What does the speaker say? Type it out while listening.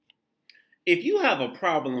If you have a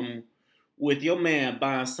problem with your man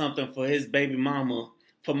buying something for his baby mama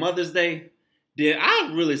for Mother's Day, then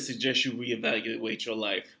I really suggest you reevaluate your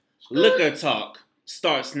life. Liquor Talk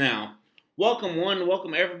starts now.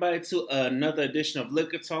 Welcome everybody to another edition of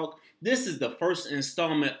Liquor Talk. This is the first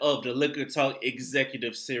installment of the Liquor Talk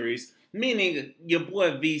Executive Series, meaning your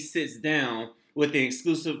boy V sits down with the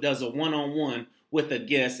exclusive, does a one-on-one with a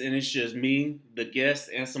guest, and it's just me, the guest,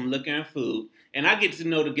 and some liquor and food. And I get to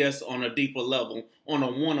know the guests on a deeper level, on a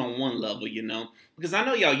one-on-one level, because I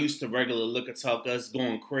know y'all used to regular Liquor Talk, us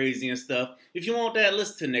going crazy and stuff. If you want that,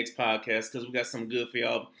 listen to the next podcast, because we got something good for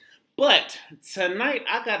y'all. But tonight,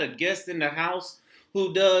 I got a guest in the house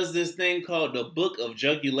who does this thing called the Book of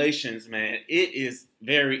Jugulations, man. It is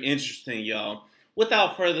very interesting, y'all.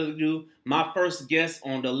 Without further ado, my first guest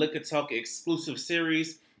on the Liquor Talk exclusive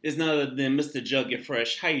series is none other than Mr. Juggy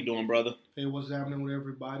Fresh. How you doing, brother? Hey, what's happening with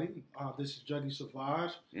everybody? This is Juggy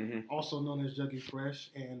Savaj, also known as Juggy Fresh,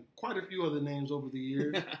 and quite a few other names over the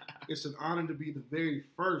years. It's an honor to be the very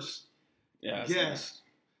first guest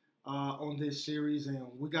on this series, and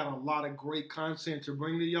we got a lot of great content to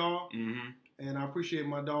bring to y'all. And I appreciate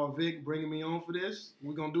my dog Vic bringing me on for this.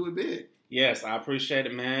 We're gonna do it big. Yes, I appreciate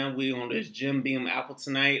it, man. We on this Jim Beam Apple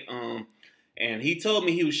tonight. And he told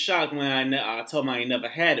me he was shocked when I told him I ain't never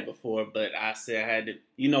had it before, but I said I had it.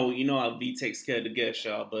 You know how V takes care of the guest,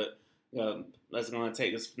 y'all. But let's go and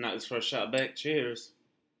take this first shot back. Cheers.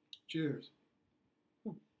 Cheers.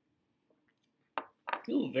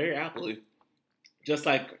 Ooh, very appley. Just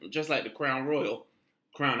like the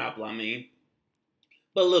Crown Apple, I mean.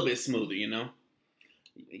 But a little bit smoother,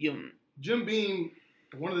 Jim Beam,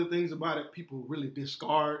 one of the things about it, people really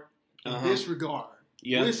disregard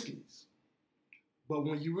whiskeys. But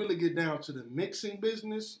when you really get down to the mixing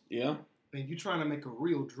business, and you're trying to make a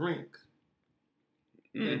real drink,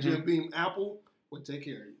 that Jim Beam Apple will take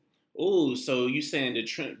care of you. Oh, so you saying the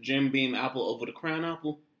Jim Beam Apple over the Crown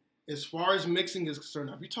Apple? As far as mixing is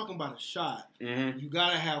concerned, if you're talking about a shot, you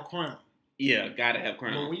gotta have Crown. Yeah, gotta have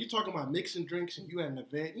Crown. But when you're talking about mixing drinks and you at an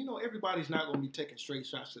event, everybody's not gonna be taking straight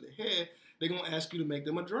shots to the head. They're gonna ask you to make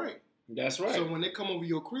them a drink. That's right. So when they come over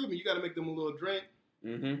your crib and you gotta make them a little drink,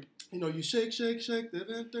 you shake, shake, shake,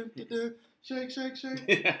 shake, shake, shake.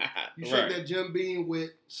 You shake that Jim Beam with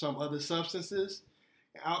some other substances,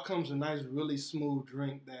 and out comes a nice, really smooth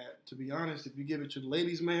drink that, to be honest, if you give it to the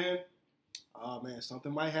ladies, man,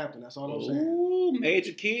 something might happen. That's all I'm saying. Ooh,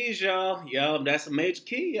 major keys, y'all. Y'all, that's a major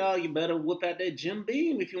key, y'all. You better whip out that Jim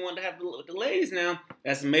Beam if you want to have the ladies now.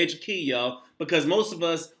 That's a major key, y'all. Because most of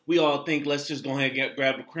us, we all think, let's just go ahead and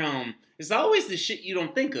grab the Crown. It's always the shit you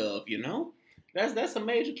don't think of, That's a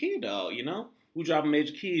major key, dog, We dropping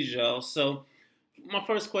major keys, y'all. So my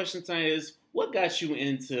first question to you is, what got you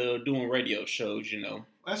into doing radio shows,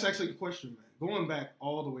 That's actually a question, man. Going back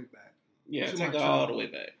all the way back. Yeah, take it all the way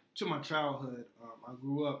back. To my childhood, I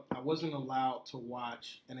grew up, I wasn't allowed to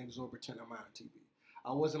watch an exorbitant amount of TV.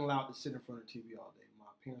 I wasn't allowed to sit in front of TV all day. My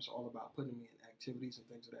parents were all about putting me in activities and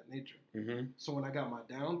things of that nature. So when I got my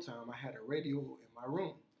downtime, I had a radio in my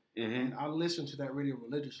room. And I listened to that radio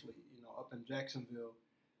religiously, up in Jacksonville,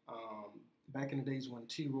 back in the days when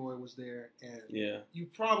T-Roy was there. And you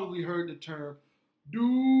probably heard the term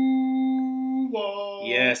Duval.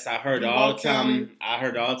 Yes, I heard Duval all the County. time. I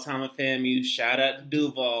heard all the time at FAMU. Shout out to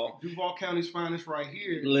Duval. Duval County's finest right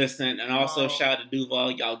here. Listen, and also shout out to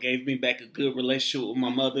Duval. Y'all gave me back a good relationship with my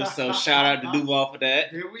mother, so shout out to Duval for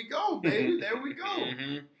that. There we go, baby. There we go.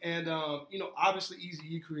 And, obviously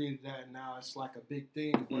Easy-E created that, and now it's like a big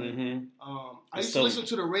thing. But, I used to listen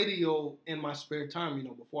to the radio in my spare time,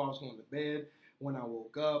 before I was going to bed, when I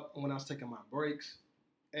woke up, when I was taking my breaks.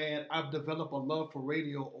 And I've developed a love for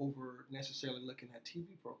radio over necessarily looking at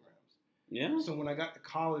TV programs. Yeah. So when I got to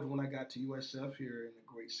college, when I got to USF here in the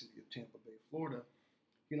great city of Tampa Bay, Florida,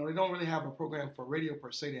 they don't really have a program for radio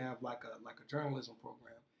per se. They have like a journalism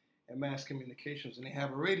program and mass communications, and they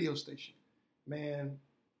have a radio station. Man,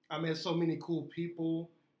 I met so many cool people.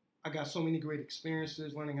 I got so many great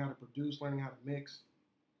experiences learning how to produce, learning how to mix.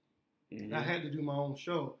 And I had to do my own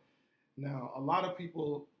show. Now, a lot of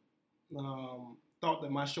people thought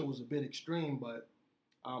that my show was a bit extreme, but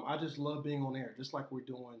I just love being on air, just like we're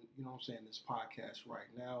doing, this podcast right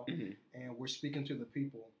now. And we're speaking to the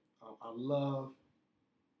people. I love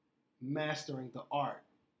mastering the art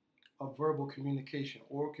of verbal communication,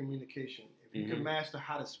 oral communication. If you can master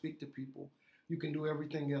how to speak to people, you can do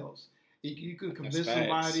everything else. You can convince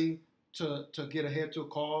somebody to get ahead to a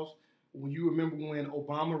cause. When you remember when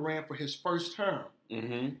Obama ran for his first term,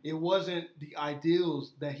 it wasn't the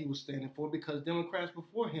ideals that he was standing for, because Democrats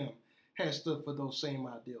before him had stood for those same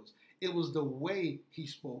ideals. It was the way he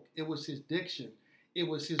spoke. It was his diction. It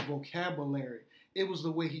was his vocabulary. It was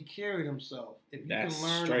the way he carried himself. If you That's can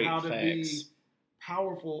learn straight how to be facts.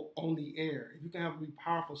 powerful on the air, if you can have to be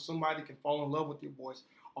powerful, somebody can fall in love with your voice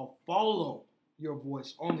or follow your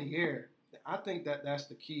voice on the air. I think that that's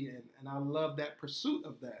the key, and I love that pursuit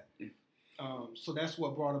of that. So that's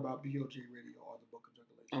what brought about BOJ Radio or the Book of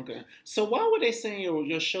Jugulations. Okay. So why were they saying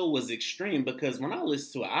your show was extreme? Because when I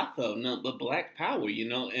listened to it, I felt nothing but black power,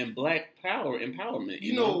 and black power empowerment.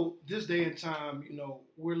 You know, this day and time,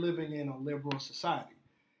 we're living in a liberal society.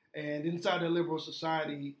 And inside the liberal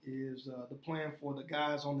society is the plan for the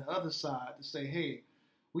guys on the other side to say, hey,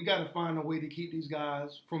 we got to find a way to keep these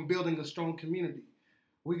guys from building a strong community.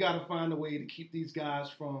 We got to find a way to keep these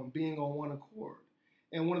guys from being on one accord.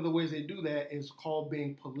 And one of the ways they do that is called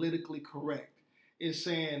being politically correct. It's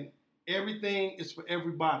saying everything is for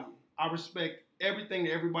everybody. I respect everything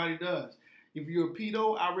that everybody does. If you're a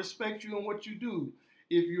pedo, I respect you in what you do.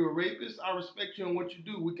 If you're a rapist, I respect you in what you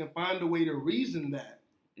do. We can find a way to reason that.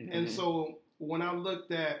 Mm-hmm. And so when I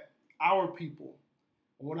looked at our people,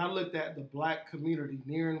 when I looked at the black community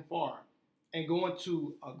near and far, and going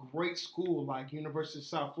to a great school like University of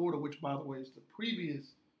South Florida, which, by the way, is the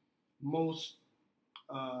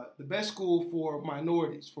best school for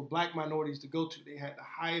minorities, for black minorities to go to. They had the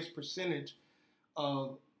highest percentage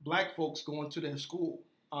of black folks going to their school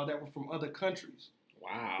that were from other countries.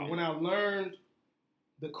 Wow. But when I learned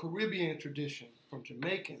the Caribbean tradition from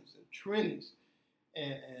Jamaicans and Trinis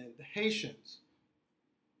and the Haitians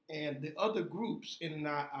and the other groups, and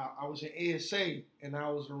I was in ASA, and I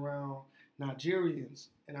was around Nigerians,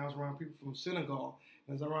 and I was around people from Senegal,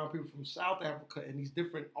 and I was around people from South Africa, and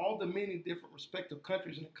all the many different respective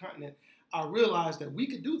countries in the continent, I realized that we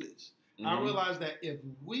could do this. Mm-hmm. I realized that if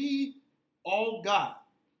we all got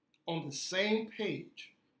on the same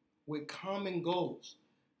page with common goals,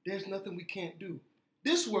 there's nothing we can't do.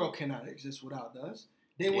 This world cannot exist without us.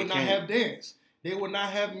 They would not have dance. They would not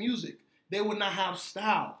have music. They would not have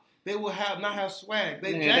style. They would not have swag.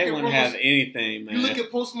 They wouldn't have anything, man. You look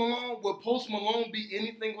at Post Malone. Would Post Malone be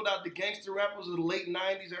anything without the gangster rappers of the late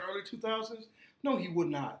 90s and early 2000s? No, he would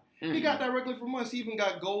not. Mm-hmm. He got directly from us. He even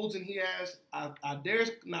got golds, and he has, I dare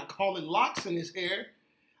not call it locks in his hair.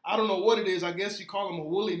 I don't know what it is. I guess you call him a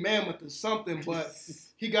woolly mammoth or something, but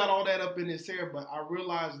he got all that up in his hair. But I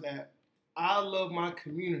realized that I love my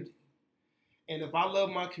community. And if I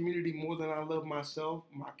love my community more than I love myself,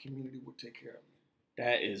 my community will take care of me.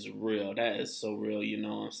 That is real. That is so real, you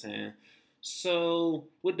know what I'm saying? So,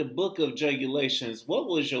 with the Book of Jugulations, what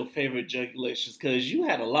was your favorite jugulations? Because you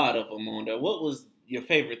had a lot of them on there. What was your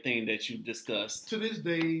favorite thing that you discussed? To this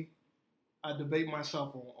day, I debate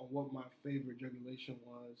myself on what my favorite jugulation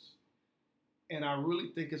was. And I really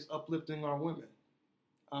think it's uplifting our women.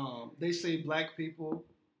 They say black people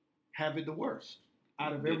have it the worst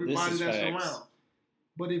out of everybody that's around.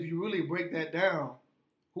 But if you really break that down,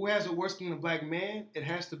 who has it worse than the black man? It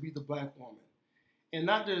has to be the black woman. And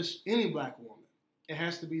not just any black woman. It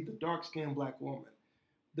has to be the dark-skinned black woman.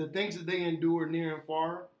 The things that they endure near and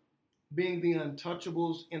far, being the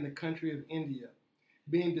untouchables in the country of India,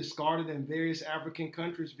 being discarded in various African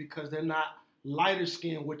countries because they're not lighter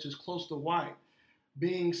skinned, which is close to white,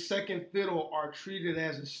 being second fiddle or treated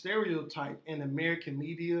as a stereotype in American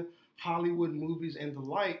media, Hollywood movies, and the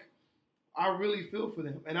like. I really feel for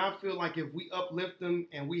them. And I feel like if we uplift them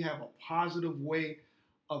and we have a positive way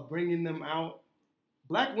of bringing them out,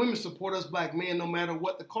 black women support us black men no matter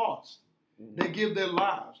what the cost. Mm-hmm. They give their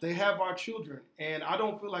lives. They have our children. And I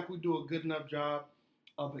don't feel like we do a good enough job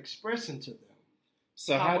of expressing to them.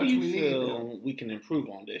 So how do you feel we can improve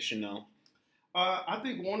on this, I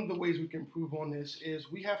think one of the ways we can improve on this is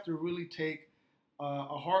we have to really take a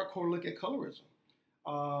hardcore look at colorism.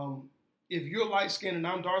 If you're light-skinned and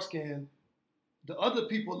I'm dark-skinned, the other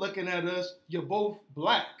people looking at us, you're both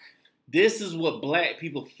black. This is what black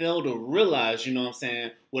people fail to realize, you know what I'm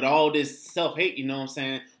saying, with all this self-hate, you know what I'm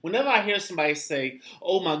saying. Whenever I hear somebody say,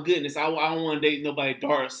 oh my goodness, I don't want to date nobody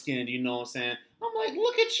dark-skinned, you know what I'm saying, I'm like,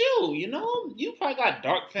 look at you, you probably got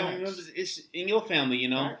dark family members in your family,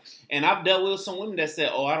 And I've dealt with some women that said,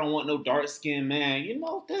 oh, I don't want no dark-skinned man.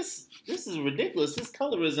 This is ridiculous. This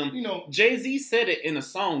colorism. Jay-Z said it in a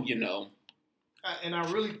song, And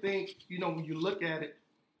I really think, when you look at it,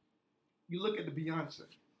 you look at the Beyonce.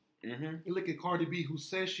 Mm-hmm. You look at Cardi B, who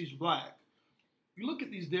says she's black. You look at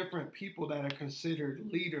these different people that are considered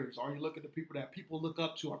leaders, or you look at the people that people look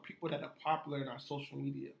up to, or people that are popular in our social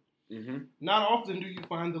media. Mm-hmm. Not often do you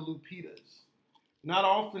find the Lupitas. Not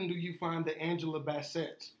often do you find the Angela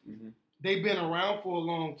Bassett's. Mm-hmm. They've been around for a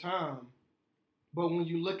long time, but when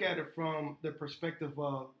you look at it from the perspective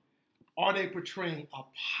of, are they portraying a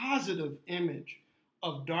positive image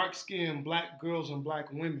of dark-skinned black girls and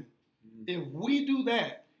black women. If we do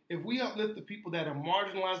that, if we uplift the people that are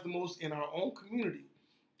marginalized the most in our own community,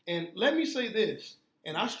 and let me say this,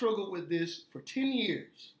 and I struggled with this for 10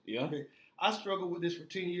 years. Yeah. Okay? I struggled with this for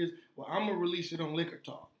 10 years. Well, I'm going to release it on Liquor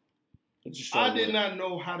Talk. I did not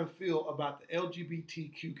know how to feel about the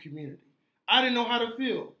LGBTQ community. I didn't know how to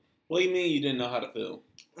feel. What do you mean you didn't know how to feel?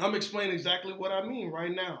 I'm explaining exactly what I mean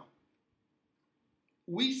right now.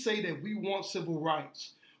 We say that we want civil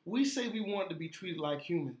rights. We say we want to be treated like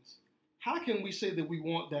humans. How can we say that we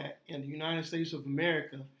want that in the United States of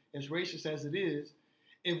America, as racist as it is,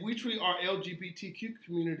 if we treat our LGBTQ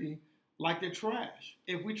community like they're trash,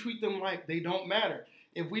 if we treat them like they don't matter,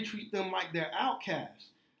 if we treat them like they're outcasts?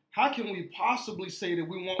 How can we possibly say that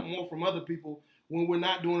we want more from other people when we're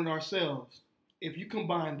not doing it ourselves? If you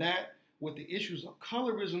combine that with the issues of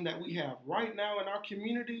colorism that we have right now in our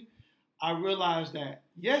community, I realize that,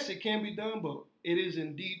 yes, it can be done, but it is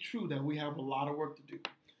indeed true that we have a lot of work to do.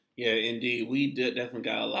 Yeah, indeed. We definitely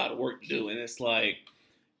got a lot of work to do. And it's like,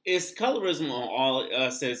 it's colorism on all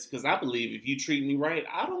aspects, because I believe if you treat me right,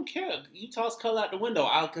 I don't care. You toss color out the window,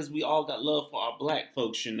 because we all got love for our black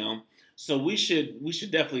folks, you know. So we should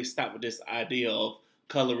definitely stop with this idea of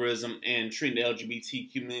colorism and treating the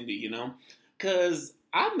LGBT community, you know. Because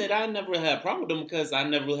I admit I never had a problem with them because I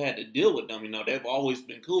never really had to deal with them, you know. They've always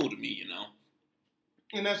been cool to me, you know.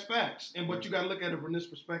 And that's facts. And but you got to look at it from this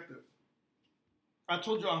perspective. I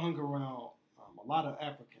told you I hung around a lot of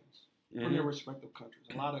Africans from their respective countries,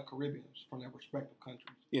 a lot of Caribbeans from their respective countries.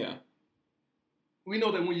 Yeah. We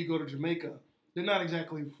know that when you go to Jamaica, they're not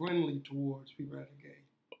exactly friendly towards people that are gay.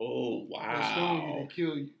 Oh, wow. They stone you, they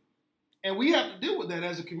kill you. And we have to deal with that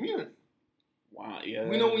as a community. Wow, yeah.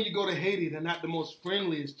 We know when you go to Haiti, they're not the most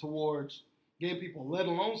friendliest towards gay people, let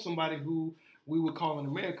alone somebody who we would call in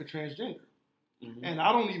America transgender. Mm-hmm. And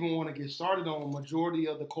I don't even want to get started on a majority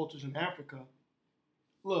of the cultures in Africa.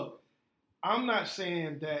 Look, I'm not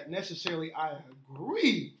saying that necessarily I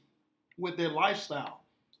agree with their lifestyle,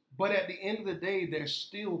 but at the end of the day, they're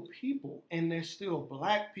still people, and they're still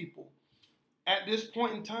black people. At this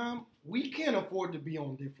point in time, we can't afford to be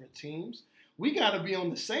on different teams. We got to be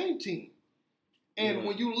on the same team. And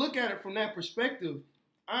when you look at it from that perspective,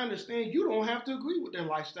 I understand you don't have to agree with their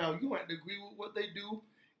lifestyle. You don't have to agree with what they do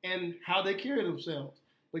and how they carry themselves.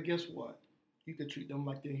 But guess what? You could treat them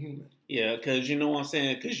like they're human. Yeah, because you know what I'm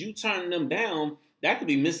saying? Because you turning them down, that could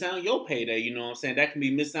be missing out on your payday, you know what I'm saying? That can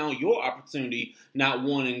be missing out on your opportunity not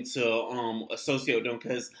wanting to associate with them.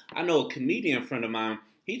 Because I know a comedian friend of mine,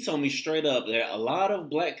 he told me straight up that a lot of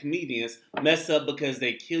black comedians mess up because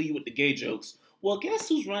they kill you with the gay jokes. Well, guess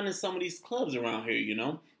who's running some of these clubs around here, you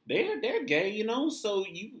know? They're gay, you know? So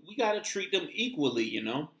we got to treat them equally, you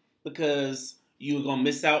know? Because you're going to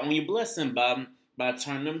miss out on your blessing by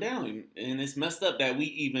turning them down. And it's messed up that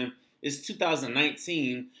it's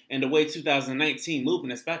 2019, and the way 2019 moving,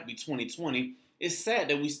 it's about to be 2020, it's sad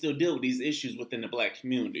that we still deal with these issues within the black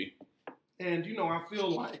community. And, you know, I feel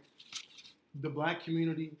like the black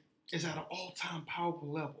community is at an all-time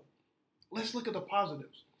powerful level. Let's look at the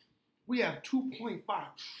positives. We have $2.5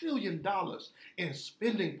 trillion in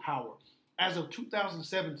spending power as of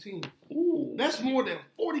 2017. Ooh. That's more than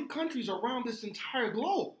 40 countries around this entire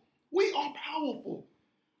globe. We are powerful.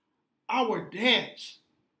 Our dance,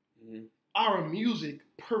 our music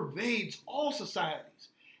pervades all societies.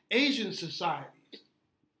 Asian societies,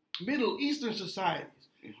 Middle Eastern societies.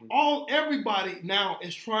 Everybody now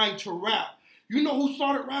is trying to rap. You know who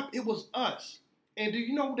started rap? It was us. And do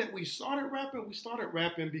you know that we started rapping? We started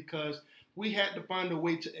rapping because we had to find a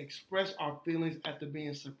way to express our feelings after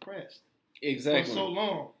being suppressed. Exactly. For so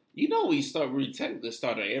long. You know, we technically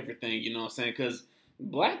started everything, you know what I'm saying? Because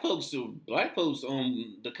black folks,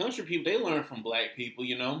 the country people, they learn from black people,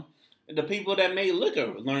 you know? The people that made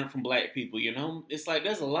liquor learn from black people, you know? It's like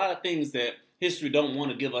there's a lot of things that history don't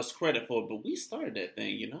want to give us credit for, but we started that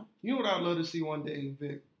thing, you know? You know what I'd love to see one day,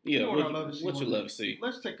 Vic? Yeah, you know what I'd love to see what you love to see?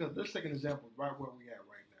 Let's take an example right where we at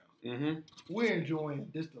right now. Mm-hmm. We're enjoying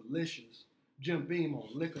this delicious Jim Beam on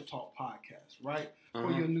Liquor Talk podcast, right? For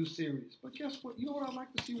your new series. But guess what? You know what I'd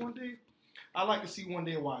like to see one day? I'd like to see one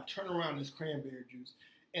day where I turn around this cranberry juice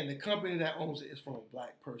and the company that owns it is from a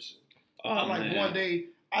black person. One day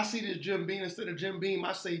I see this Jim Beam, instead of Jim Beam,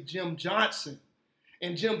 I say Jim Johnson.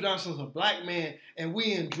 And Jim Johnson's a black man, and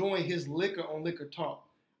we enjoying his liquor on Liquor Talk.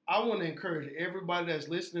 I want to encourage everybody that's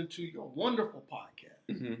listening to your wonderful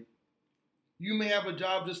podcast. Mm-hmm. You may have a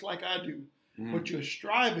job just like I do, but you're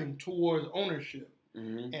striving towards ownership.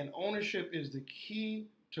 Mm-hmm. And ownership is the key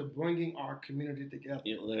to bringing our community together.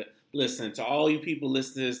 Yeah, listen, to all you people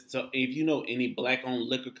listeners, if you know any black-owned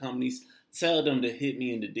liquor companies, tell them to hit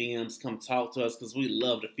me in the DMs. Come talk to us because we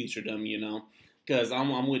love to feature them, Because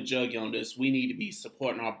I'm with Juggy on this. We need to be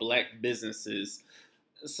supporting our black businesses.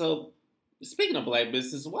 So, speaking of black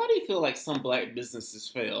businesses, why do you feel like some black businesses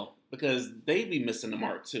fail? Because they be missing the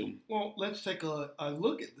mark too. Well, let's take a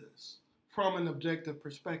look at this from an objective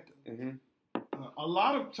perspective. Mm-hmm. A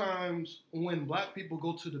lot of times when black people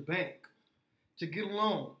go to the bank to get a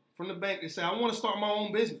loan from the bank, they say, I want to start my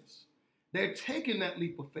own business. They're taking that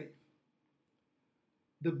leap of faith.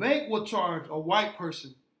 The bank will charge a white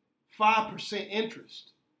person 5%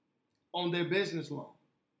 interest on their business loan.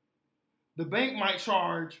 The bank might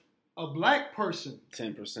charge a black person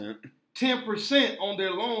 10%. 10% on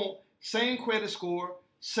their loan, same credit score,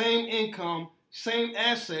 same income, same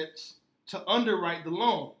assets to underwrite the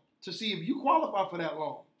loan to see if you qualify for that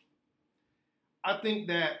loan. I think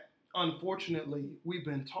that, unfortunately, we've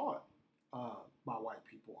been taught by white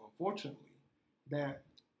people, unfortunately, that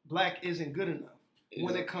black isn't good enough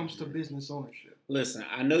when it comes to business ownership. Listen,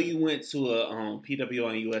 I know you went to a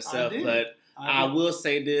PWI and USF, but I will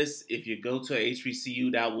say this: if you go to a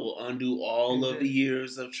HBCU, that will undo all of the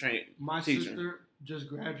years of training. My sister just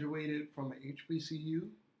graduated from an HBCU.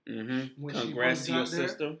 Mm-hmm. Congrats to your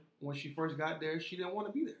sister. When she first got there, she didn't want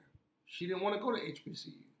to be there. She didn't want to go to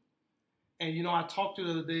HBCU. And I talked to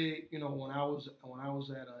her the other day. When I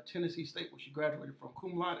was at Tennessee State, where she graduated from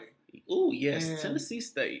cum laude. Oh yes, Tennessee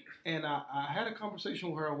State. And I had a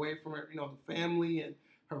conversation with her away from her, the family and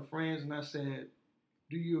her friends, and I said,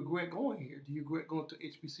 do you regret going here? Do you regret going to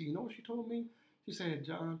HBCU? You know what she told me? She said,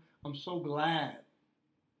 John, I'm so glad.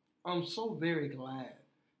 I'm so very glad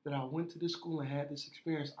that I went to this school and had this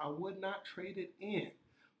experience. I would not trade it in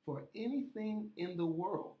for anything in the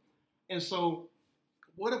world. And so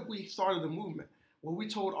what if we started a movement where we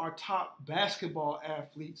told our top basketball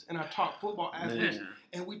athletes and our top football athletes,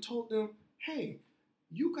 and we told them, hey,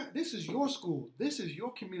 this is your school. This is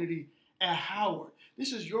your community at Howard.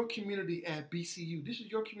 This is your community at BCU. This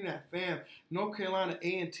is your community at FAM, North Carolina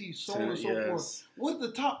A&T, so on and so forth. What if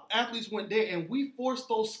the top athletes went there and we forced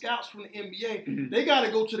those scouts from the NBA, they got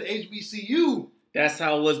to go to the HBCU. That's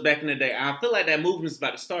how it was back in the day. I feel like that movement's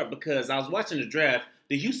about to start because I was watching the draft.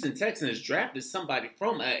 The Houston Texans drafted somebody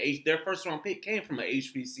from their first round pick came from an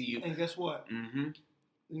HBCU. And guess what? Mm-hmm.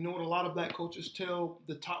 You know what a lot of black coaches tell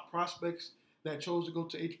the top prospects that chose to go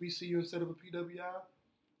to HBCU instead of a PWI?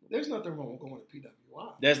 There's nothing wrong with going to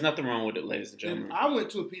PWI. There's nothing wrong with it, ladies and gentlemen. And I went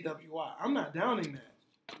to a PWI. I'm not downing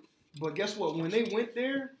that. But guess what? When they went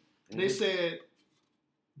there, they said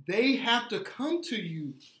they have to come to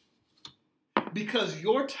you because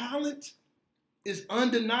your talent is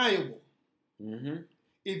undeniable. Mm-hmm.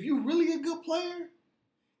 If you're really a good player,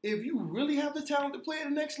 if you really have the talent to play at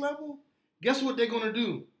the next level, guess what they're going to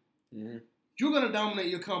do? Mm-hmm. You're going to dominate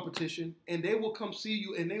your competition, and they will come see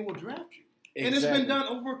you, and they will draft you. Exactly. And it's been done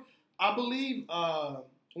over, I believe,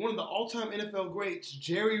 one of the all-time NFL greats,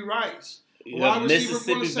 Jerry Rice.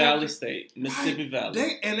 Mississippi Valley State. Mississippi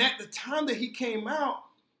Valley. And at the time that he came out,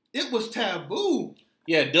 it was taboo.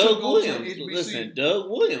 Yeah, Doug Williams. Listen, Doug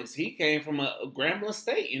Williams, he came from a Grambling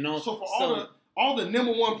State, So for all the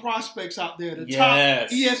number one prospects out there, the top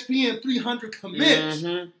ESPN 300 commits,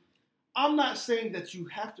 I'm not saying that you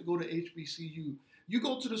have to go to HBCU. You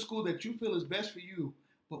go to the school that you feel is best for you.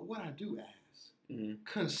 But what I do ask,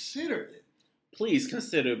 consider it. Please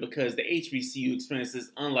consider it because the HBCU experience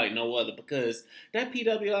is unlike no other. Because that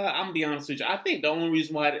PWI, I'm going to be honest with you, I think the only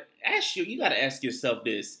reason why you got to ask yourself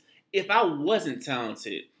this. If I wasn't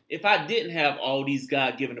talented, if I didn't have all these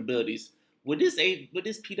God-given abilities, would this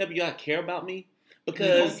PWI care about me?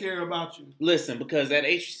 Because they don't care about you. Listen, because at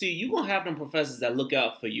HBCU, you're going to have them professors that look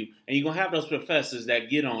out for you. And you're going to have those professors that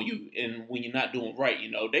get on you. And when you're not doing right,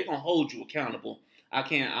 they're going to hold you accountable. I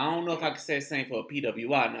don't know if I can say the same for a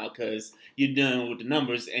PWI now because you're dealing with the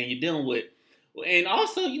numbers and you're dealing with, and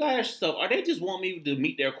also you gotta ask yourself, are they just want me to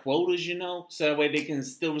meet their quotas, so that way they can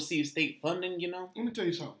still receive state funding, Let me tell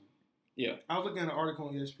you something. Yeah. I was looking at an article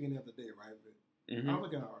on ESPN the other day, right? I was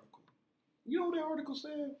looking at an article. You know what that article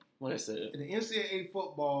said? What it said? In the NCAA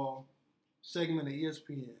football segment of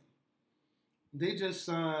ESPN, they just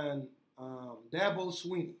signed Dabo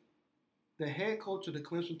Swinney, the head coach of the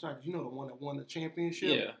Clemson Tigers, the one that won the championship.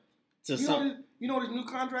 Yeah. You know what his new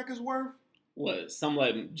contract is worth? What? Something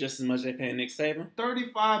like just as much they pay Nick Saban?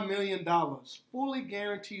 $35 million, fully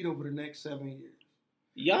guaranteed over the next 7 years.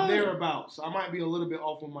 Yeah. Thereabouts. I might be a little bit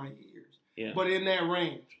off on my years. Yeah. But in that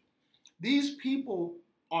range. These people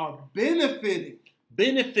are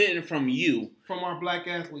benefiting from you. From our black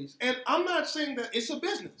athletes. And I'm not saying that it's a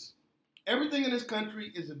business. Everything in this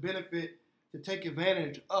country is a benefit to take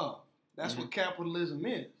advantage of. That's Mm-hmm. what capitalism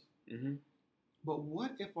is. Mm-hmm. But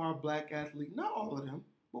what if our black athlete, not all of them,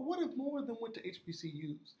 but what if more of them went to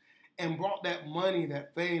HBCUs and brought that money,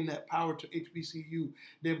 that fame, that power to HBCU?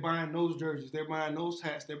 They're buying those jerseys, they're buying those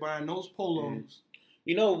hats, they're buying those polos. Mm-hmm.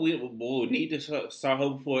 You know, what we need to start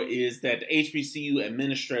hoping for is that the HBCU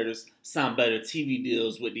administrators sign better TV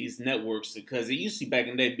deals with these networks, because it used to be back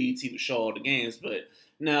in the day BT would show all the games, but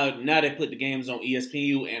now they put the games on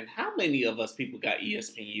ESPNU, and how many of us people got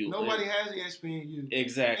ESPNU? Nobody has ESPNU.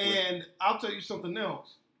 Exactly. And I'll tell you something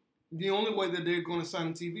else. The only way that they're going to sign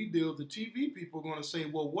a TV deal, the TV people are going to say,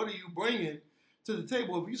 well, what are you bringing to the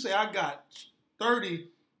table? If you say I got 30,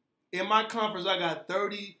 in my conference I got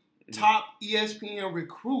 30 top ESPN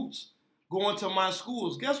recruits going to my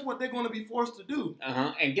schools, guess what they're going to be forced to do?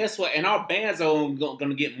 And guess what? And our bands are going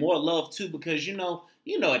to get more love too, because you know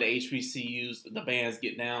at the HBCUs the bands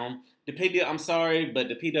get down. I'm sorry, but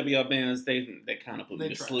the PWR bands they kind of put me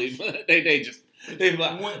to sleep. they during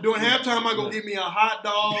halftime I go get me a hot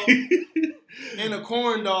dog and a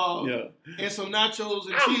corn dog and some nachos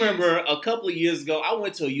and cheese. I remember a couple of years ago I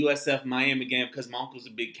went to a USF Miami game because my uncle's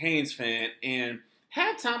a big Canes fan, and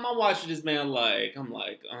halftime I watched this man I'm like,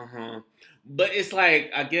 but it's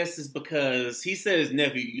like, I guess it's because he said his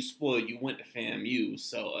nephew, you spoiled, you went to FAMU,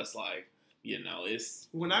 so it's like, it's...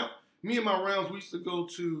 Me and my rounds, we used to go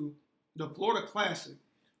to the Florida Classic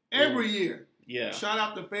every year. Yeah. Shout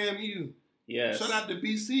out to FAMU. Yes. Shout out to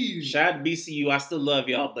BCU. Shout out to BCU. I still love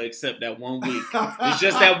y'all, but except that 1 week. It's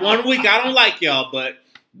just that 1 week I don't like y'all, but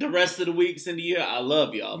the rest of the weeks in the year, I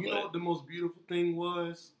love y'all. You know what the most beautiful thing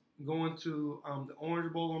was? Going to the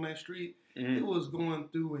Orange Bowl on that street. Mm-hmm. It was going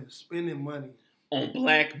through and spending money. On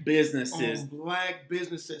black businesses.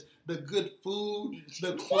 The good food,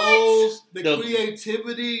 the clothes, the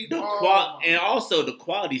creativity. And also the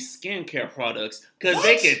quality skincare products. Because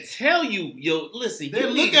they can tell you, listen. They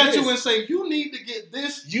look at you and say, you need to get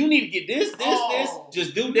this. You need to get this.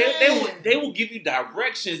 Just do that. They will give you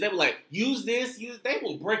directions. They were like, use this. They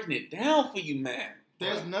were breaking it down for you, man.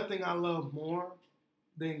 There's nothing I love more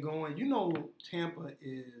than going. Tampa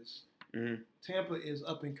is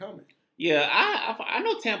up and coming. Yeah, I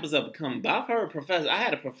know Tampa's up and coming, but I've heard I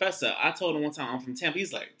had a professor, I told him one time I'm from Tampa,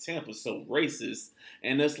 he's like, Tampa's so racist,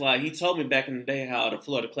 and it's like, he told me back in the day how the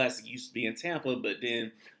Florida Classic used to be in Tampa, but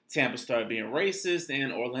then Tampa started being racist,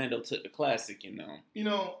 and Orlando took the Classic,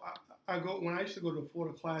 I go when I used to go to the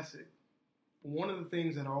Florida Classic, one of the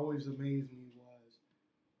things that always amazed me was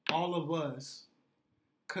all of us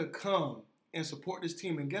could come and support this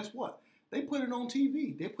team, and guess what? They put it on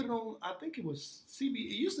TV. They put it on, I think it was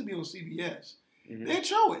CBS. It used to be on CBS. Mm-hmm. They'd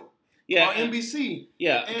show it. Yeah. On NBC.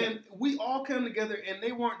 Yeah. And we all came together, and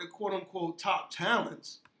they weren't the quote-unquote top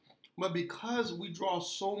talents. But because we draw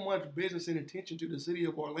so much business and attention to the city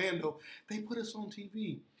of Orlando, they put us on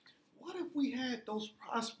TV. What if we had those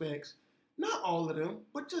prospects, not all of them,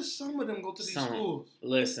 but just some of them go to these schools?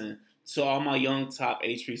 Listen, to all my young top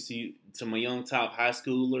HBCU, to my young top high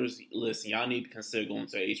schoolers, listen, y'all need to consider going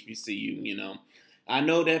to HBCU, I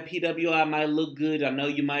know that PWI might look good. I know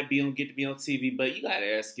you might get to be on TV, but you got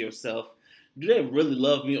to ask yourself, do they really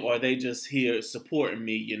love me, or are they just here supporting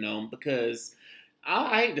me, Because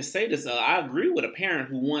I hate to say this, I agree with a parent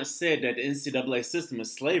who once said that the NCAA system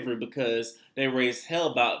is slavery because they raise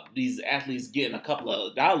hell about these athletes getting a couple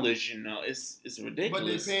of dollars. It's ridiculous. But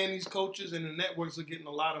they're paying these coaches, and the networks are getting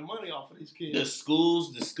a lot of money off of these kids. The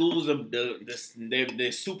schools are they're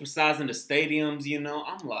supersizing the stadiums.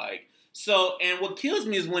 I'm like, so. And what kills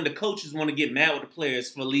me is when the coaches want to get mad with the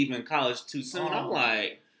players for leaving college too soon. I'm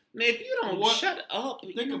like, man, if you don't shut up,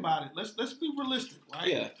 think about it. Let's be realistic, right?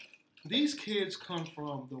 Yeah. These kids come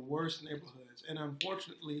from the worst neighborhoods, and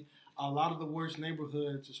unfortunately, a lot of the worst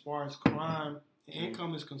neighborhoods, as far as crime and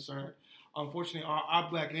income is concerned, unfortunately, are our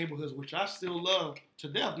black neighborhoods, which I still love to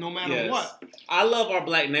death, no matter what. I love our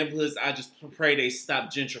black neighborhoods. I just pray they stop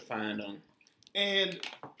gentrifying them. And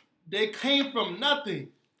they came from nothing.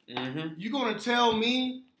 Mm-hmm. You're going to tell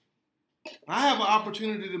me I have an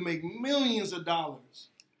opportunity to make millions of dollars.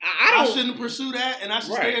 I shouldn't pursue that, and I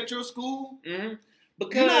should stay at your school? Mm-hmm.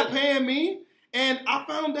 Because you're not paying me. And I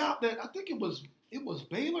found out that I think it was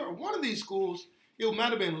Baylor or one of these schools. It might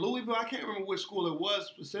have been Louisville. I can't remember which school it was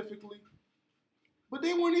specifically. But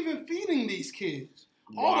they weren't even feeding these kids.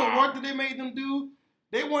 Wow. All the work that they made them do,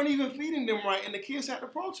 they weren't even feeding them right, and the kids had to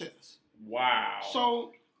protest. Wow.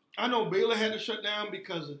 So I know Baylor had to shut down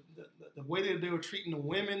because of the way that they were treating the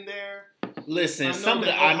women there. Listen,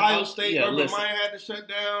 Ohio State, Urban Meyer had to shut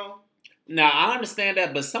down. Now, I understand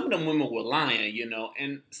that, but some of them women were lying,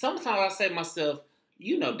 and sometimes I say to myself,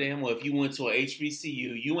 you know damn well if you went to a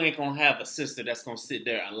HBCU, you ain't gonna have a sister that's gonna sit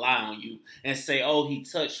there and lie on you and say, "Oh, he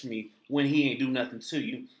touched me," when he ain't do nothing to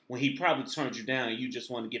you. When he probably turned you down, and you just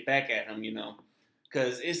want to get back at him, you know.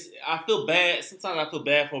 Cause I feel bad. Sometimes I feel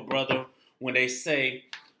bad for a brother when they say,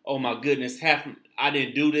 "Oh my goodness, I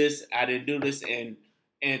didn't do this, and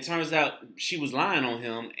it turns out she was lying on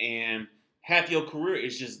him, and half your career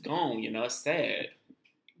is just gone. You know, it's sad.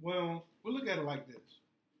 Well, we'll look at it like this.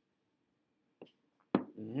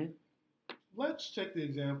 Mm-hmm. Let's take the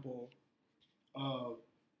example of,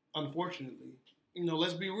 unfortunately,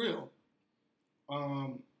 let's be real.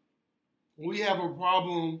 We have a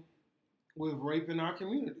problem with rape in our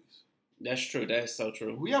communities. That's true. That's so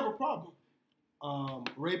true. We have a problem.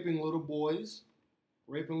 Raping little boys,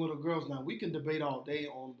 raping little girls. Now, we can debate all day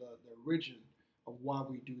on the origin of why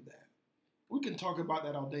we do that. We can talk about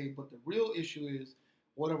that all day, but the real issue is,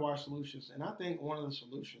 what are our solutions? And I think one of the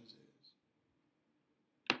solutions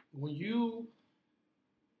is when you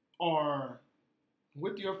are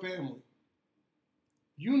with your family,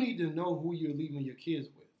 you need to know who you're leaving your kids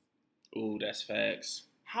with. Ooh, that's facts.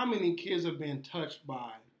 How many kids have been touched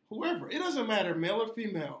by whoever? It doesn't matter, male or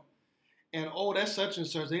female. And, oh, that's such and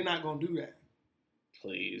such. They're not going to do that.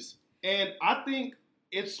 Please. And I think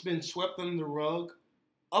it's been swept under the rug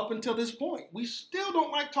up until this point. We still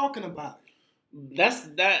don't like talking about it.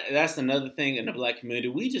 That's another thing in the black community.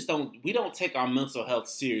 We don't take our mental health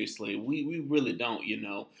seriously. We really don't, you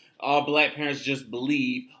know. Our black parents just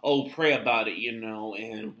believe, oh, pray about it, you know,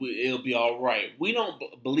 and it'll be all right. We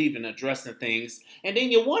don't believe in addressing things. And then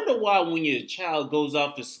you wonder why when your child goes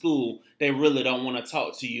off to school, they really don't want to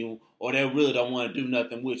talk to you or they really don't want to do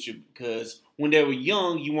nothing with you because when they were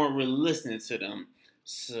young, you weren't really listening to them.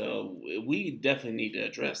 So we definitely need to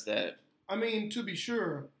address that. I mean, to be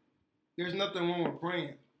sure, there's nothing wrong with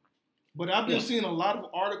praying. But I've been seeing a lot of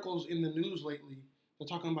articles in the news lately. They're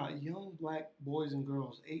talking about young black boys and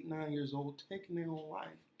girls, 8, 9 years old, taking their own life.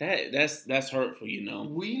 That's hurtful, you know.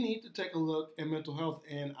 We need to take a look at mental health.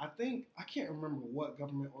 And I can't remember what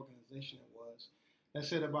government organization it was, that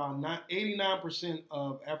said about 89%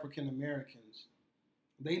 of African Americans,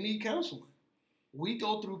 they need counseling. We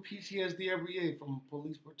go through PTSD every day, from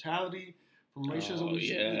police brutality, from racism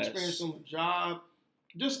we experience on the job,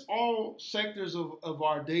 just all sectors of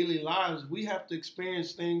our daily lives. We have to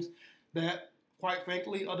experience things that, quite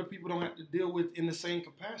frankly, other people don't have to deal with in the same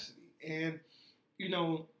capacity. And,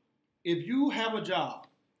 if you have a job,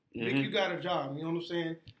 if you got a job, you know what I'm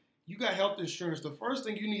saying? You got health insurance. The first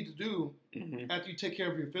thing you need to do after you take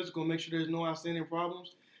care of your physical, make sure there's no outstanding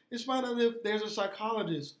problems, is find out if there's a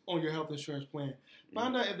psychologist on your health insurance plan.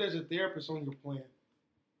 Find out if there's a therapist on your plan.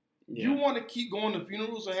 Yeah. You want to keep going to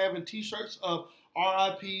funerals and having T-shirts of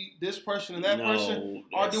R.I.P. this person and that person?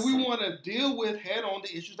 Or do we want to deal with head-on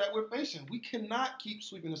the issues that we're facing? We cannot keep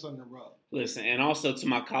sweeping this under the rug. Listen, and also to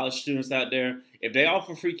my college students out there, if they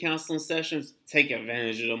offer free counseling sessions, take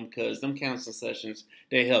advantage of them because them counseling sessions,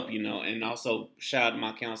 they help, you know. And also, shout out to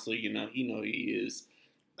my counselor, you know who he is.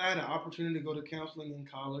 I had an opportunity to go to counseling in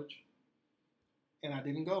college, and I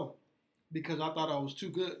didn't go because I thought I was too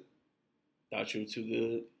good. Thought you were too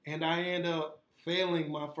good? And I ended up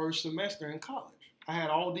failing my first semester in college. I had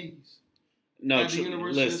all D's. No, at the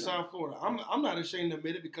University of South Florida. I'm not ashamed to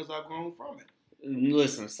admit it because I've grown from it.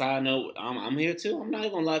 Listen, side note, I'm here too. I'm not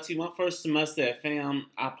gonna lie to you. My first semester at FAM,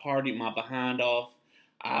 I partied my behind off.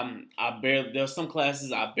 There's some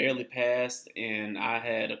classes I barely passed, and I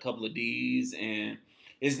had a couple of D's. And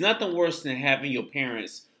it's nothing worse than having your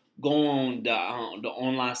parents go on the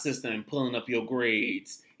online system and pulling up your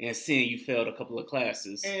grades and seeing you failed a couple of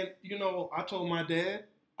classes. And I told my dad,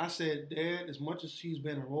 I said, Dad, as much as he's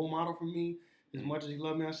been a role model for me, as much as he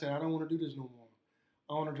loved me, I said, I don't want to do this no more.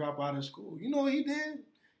 I want to drop out of school. You know what he did?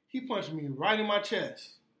 He punched me right in my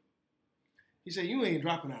chest. He said, you ain't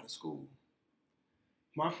dropping out of school.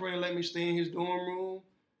 My friend let me stay in his dorm room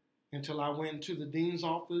until I went to the dean's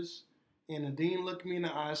office, and the dean looked me in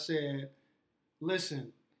the eye and said,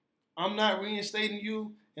 listen, I'm not reinstating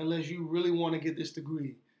you unless you really want to get this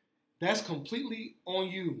degree. That's completely on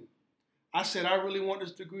you. I said, I really want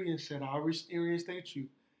this degree, and said, I'll reinstate you.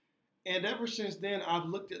 And ever since then, I've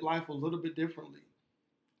looked at life a little bit differently.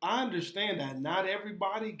 I understand that not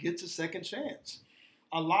everybody gets a second chance.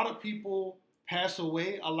 A lot of people pass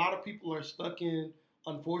away. A lot of people are stuck in,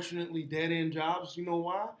 unfortunately, dead-end jobs. You know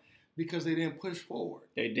why? Because they didn't push forward.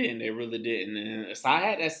 They didn't. They really didn't. And so I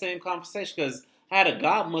had that same conversation because I had a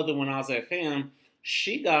godmother when I was at FAM.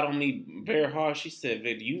 She got on me very hard. She said,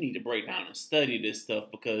 Victor, you need to break down and study this stuff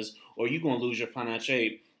or you're going to lose your financial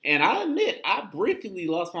aid. And I admit, I briefly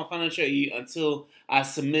lost my financial aid until I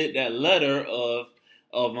submit that letter of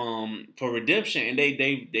of for redemption, and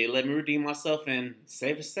they let me redeem myself. And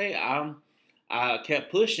safe to say, I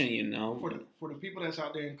kept pushing. You know, For the people that's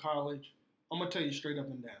out there in college, I'm gonna tell you straight up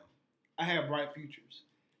and down. I had bright futures.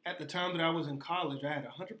 At the time that I was in college, I had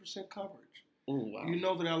 100% coverage. Ooh, wow. You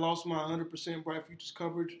know that I lost my 100% bright futures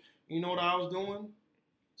coverage. You know what I was doing?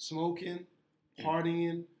 Smoking,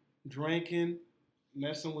 partying, drinking,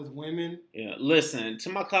 messing with women. Yeah, listen, to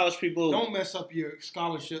my college people, don't mess up your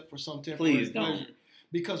scholarship for some temporary please pleasure. don't.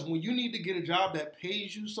 Because when you need to get a job that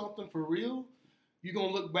pays you something for real, you're going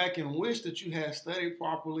to look back and wish that you had studied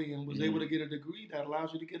properly and was able to get a degree that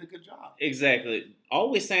allows you to get a good job. Exactly.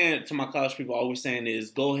 Always saying to my college people, always saying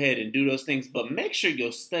is go ahead and do those things, but make sure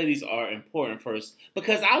your studies are important first.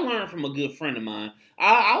 Because I learned from a good friend of mine.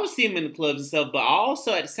 I would see him in the clubs and stuff, but I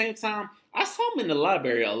also at the same time, I saw him in the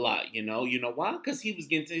library a lot, you know. You know why? Because he was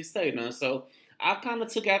getting to his study done. So I kind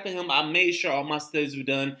of took after him. I made sure all my studies were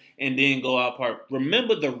done and then go out part.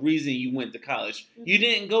 Remember the reason you went to college. You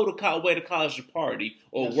didn't go to away to college to party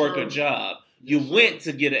or work a job. You went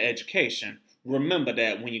to get an education. Remember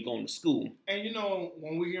that when you're going to school. And you know,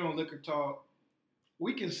 when we're here on Liquor Talk,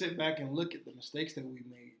 we can sit back and look at the mistakes that we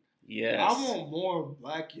made. Yes. I want more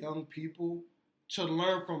black young people to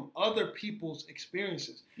learn from other people's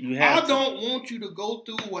experiences. I don't want you to go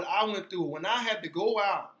through what I went through when I had to go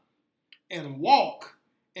out and walk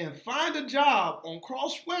and find a job on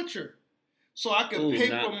Cross Fletcher so I could pay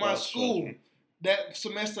for my school. That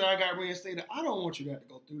semester I got reinstated. I don't want you to have to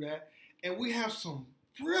go through that. And we have some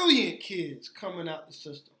brilliant kids coming out the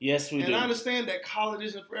system. Yes, we do. And I understand that college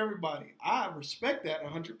isn't for everybody. I respect that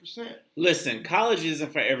 100%. Listen, college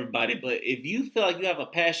isn't for everybody, but if you feel like you have a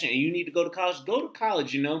passion and you need to go to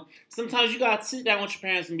college, you know. Sometimes you got to sit down with your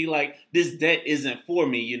parents and be like, this debt isn't for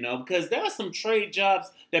me, you know, because there are some trade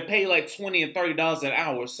jobs that pay like $20 and $30 an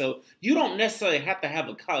hour, so you don't necessarily have to have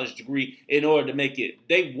a college degree in order to make it.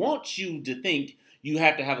 They want you to think you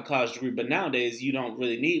have to have a college degree, but nowadays you don't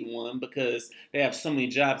really need one because they have so many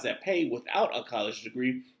jobs that pay without a college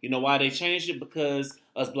degree. You know why they changed it? Because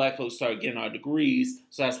us black folks started getting our degrees,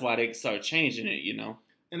 so that's why they started changing it, you know.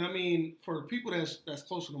 And I mean, for people that's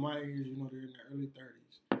closer to my age, you know, they're in their early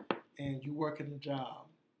 30s, and you work in a job,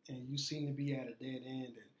 and you seem to be at a dead end,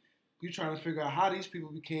 and you're trying to figure out how these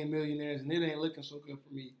people became millionaires, and it ain't looking so good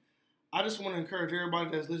for me. I just want to encourage everybody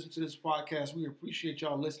that's listening to this podcast. We appreciate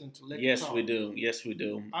y'all listening to Liquor Talk. We do. Yes, we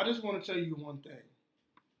do. I just want to tell you one thing.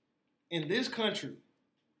 In this country,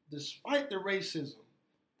 despite the racism,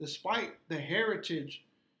 despite the heritage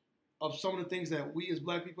of some of the things that we as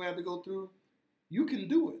black people have to go through, you can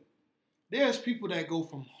do it. There's people that go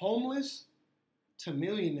from homeless to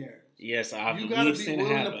millionaires. Yes, I've You got to be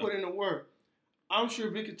willing to put in the work. I'm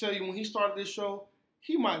sure Vic could tell you when he started this show,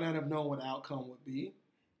 he might not have known what the outcome would be.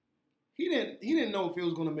 He didn't know if it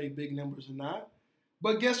was going to make big numbers or not.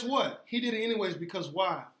 But guess what? He did it anyways because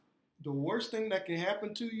why? The worst thing that can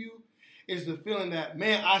happen to you is the feeling that,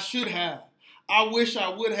 man, I should have. I wish I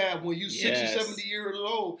would have when you're 60, 70 years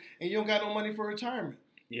old and you don't got no money for retirement.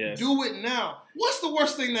 Yes. Do it now. What's the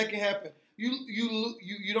worst thing that can happen?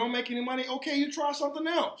 You don't make any money? Okay, you try something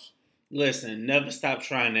else. Listen, never stop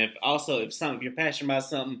trying. If you're passionate about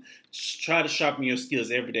something, try to sharpen your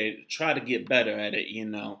skills every day. Try to get better at it, you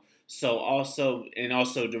know. So also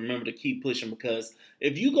to remember to keep pushing, because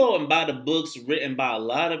if you go and buy the books written by a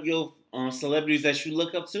lot of your celebrities that you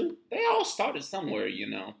look up to, they all started somewhere, you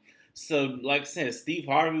know. So like I said, Steve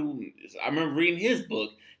Harvey, I remember reading his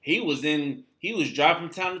book. He was driving from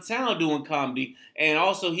town to town doing comedy, and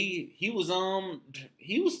also he was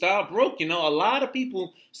started broke. You know, a lot of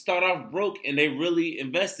people start off broke and they really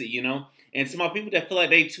invested. You know, and to my people that feel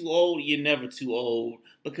like they too old, you're never too old,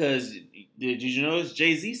 because did you notice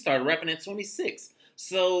Jay-Z started rapping at 26?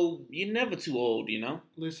 So you're never too old. You know.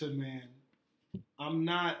 Listen, man, I'm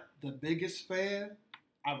not the biggest fan.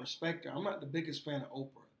 I respect her. I'm not the biggest fan of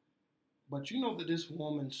Oprah, but you know that this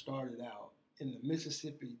woman started out in the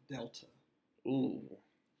Mississippi Delta. Ooh.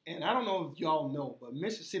 And I don't know if y'all know, but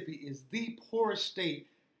Mississippi is the poorest state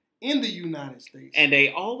in the United States. And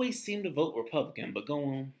they always seem to vote Republican, but go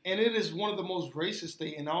on. And it is one of the most racist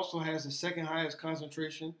states and also has the second highest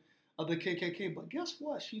concentration of the KKK. But guess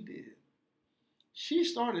what she did? She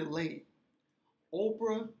started late.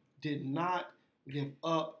 Oprah did not give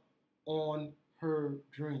up on her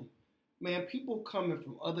dream. Man, people coming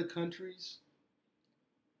from other countries,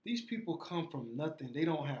 these people come from nothing. They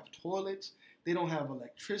don't have toilets. They don't have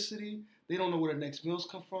electricity. They don't know where the next meals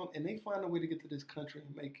come from. And they find a way to get to this country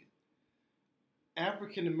and make it.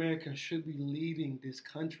 African Americans should be leading this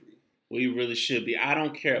country. We really should be. I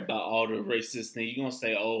don't care about all the racist things. You're going to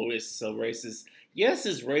say, oh, it's so racist. Yes,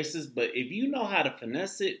 it's racist, but if you know how to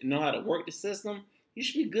finesse it, know how to work the system, You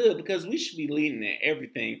should be good because we should be leading in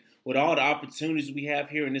everything. With all the opportunities we have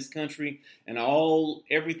here in this country and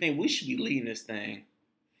everything, we should be leading this thing.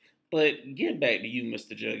 But get back to you,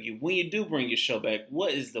 Mr. Juggy. When you do bring your show back,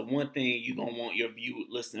 what is the one thing you're going to want your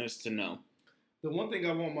listeners to know? The one thing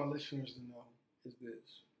I want my listeners to know is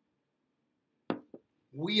this.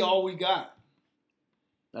 We all we got.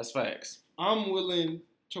 That's facts. I'm willing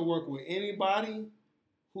to work with anybody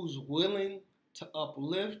who's willing to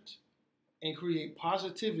uplift and create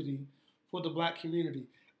positivity for the black community.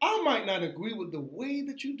 I might not agree with the way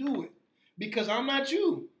that you do it because I'm not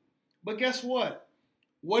you. But guess what?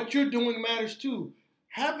 What you're doing matters too.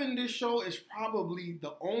 Having this show is probably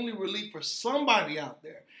the only relief for somebody out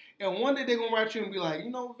there. And one day they're going to write you and be like, you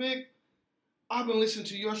know, Vic, I've been listening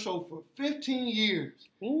to your show for 15 years.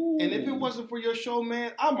 Ooh. And if it wasn't for your show,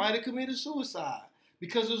 man, I might have committed suicide.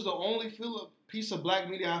 Because it was the only piece of black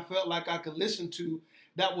media I felt like I could listen to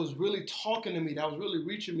that was really talking to me, that was really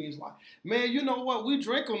reaching me. It's like, man, you know what? We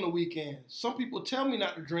drink on the weekends. Some people tell me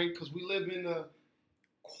not to drink because we live in a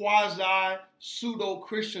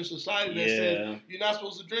quasi-pseudo-Christian society that says you're not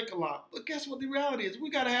supposed to drink a lot. But guess what the reality is? We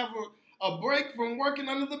got to have a break from working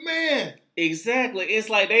under the man. Exactly. It's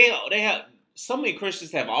like they have, so many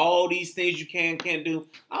Christians have all these things you can't do.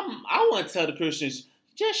 I want to tell the Christians,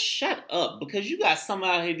 just shut up because you got some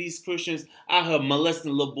out here, these Christians out here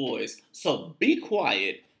molesting little boys. So be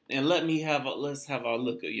quiet and let's have our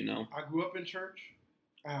liquor, you know. I grew up in church.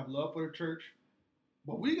 I have love for the church.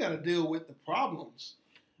 But we got to deal with the problems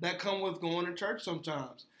that come with going to church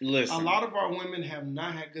sometimes. Listen. A lot of our women have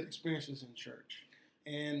not had good experiences in church.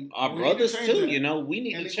 And our brothers too, you know, we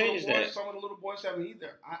need to change that. Some of the little boys haven't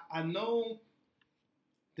either. I know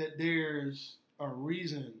that there's a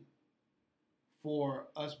reason for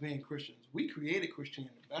us being Christians. We created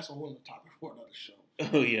Christianity. That's a whole other topic for another show.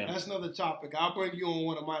 Oh, yeah. That's another topic. I'll bring you on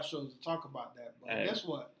one of my shows to talk about that. But guess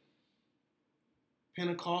what?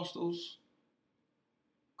 Pentecostals,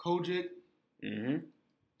 Kojic,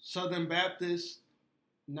 Southern Baptist,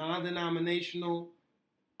 non-denominational.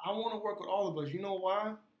 I want to work with all of us. You know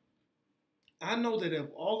why? I know that if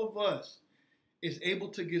all of us is able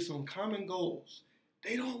to get some common goals,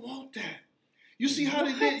 they don't want that. You see how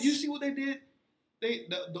they did? You see what they did?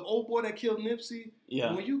 The old boy that killed Nipsey.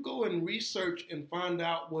 Yeah. When you go and research and find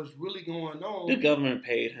out what's really going on, the government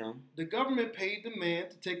paid him. The government paid the man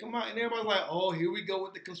to take him out, and everybody's like, "Oh, here we go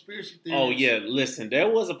with the conspiracy theories." Oh yeah, listen, there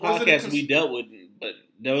was a podcast we dealt with, but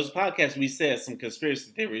there was a podcast we said some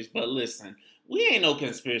conspiracy theories. But listen, we ain't no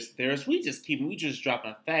conspiracy theorists. We just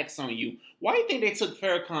dropping facts on you. Why do you think they took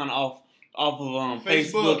Farrakhan off of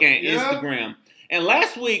Facebook and Instagram? And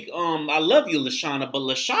last week, I love you, Lashana, but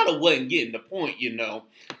Lashana wasn't getting the point, you know.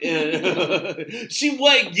 She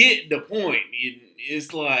wasn't getting the point.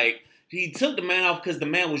 It's like he took the man off because the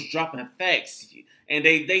man was dropping facts. And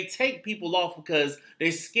they take people off because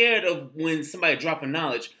they're scared of when somebody dropping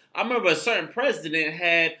knowledge. I remember a certain president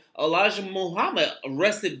had Elijah Muhammad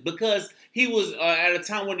arrested because he was at a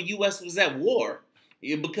time when the U.S. was at war.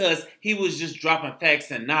 Because he was just dropping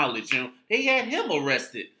facts and knowledge. You know, they had him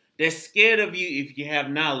arrested. They're scared of you if you have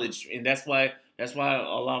knowledge, and that's why a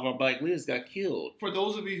lot of our black leaders got killed. For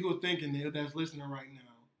those of you who are thinking that's listening right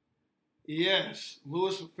now, yes,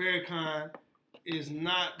 Louis Farrakhan is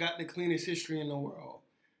not got the cleanest history in the world.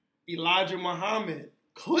 Elijah Muhammad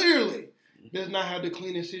clearly does not have the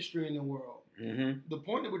cleanest history in the world. Mm-hmm. The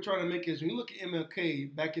point that we're trying to make is when you look at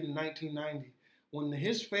MLK back in 1990, when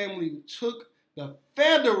his family took the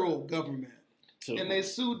federal government and they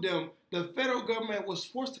sued them, the federal government was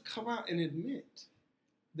forced to come out and admit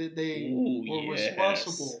that they were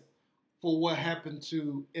responsible for what happened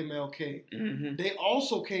to MLK. Mm-hmm. They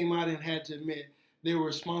also came out and had to admit they were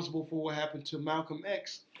responsible for what happened to Malcolm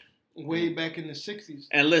X way back in the 60s.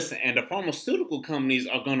 And listen, and the pharmaceutical companies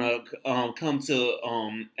are going to come to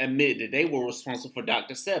admit that they were responsible for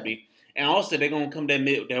Dr. Sebi. And also they're going to come to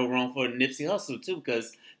admit they were wrong for Nipsey Hussle too,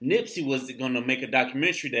 because Nipsey was going to make a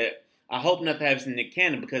documentary that I hope nothing happens to Nick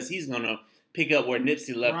Cannon because he's going to pick up where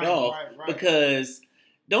Nipsey left off. Right. Because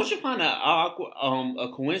don't you find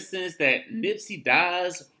a coincidence that Nipsey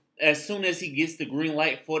dies as soon as he gets the green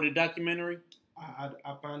light for the documentary?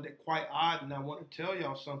 I find it quite odd, and I want to tell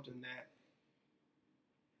y'all something that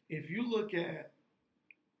if you look at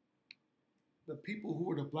the people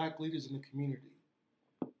who are the black leaders in the community,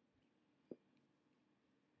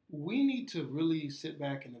 we need to really sit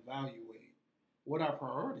back and evaluate what our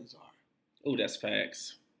priorities are. Oh, that's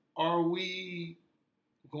facts. Are we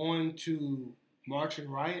going to march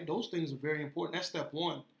and riot? Those things are very important. That's step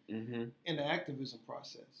one in the activism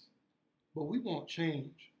process. But we won't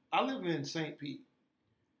change. I live in St. Pete.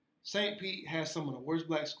 St. Pete has some of the worst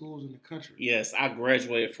black schools in the country. Yes, I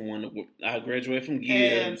graduated from And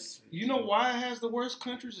Gibbs. you know why it has the worst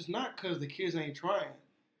countries? It's not because the kids ain't trying.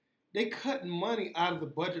 They cutting money out of the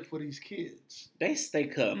budget for these kids. They stay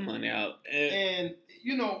cutting money out. And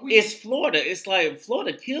you know, it's Florida. It's like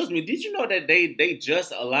Florida kills me. Did you know that they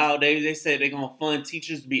just allowed they said they're gonna fund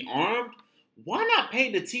teachers to be armed? Why not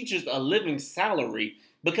pay the teachers a living salary?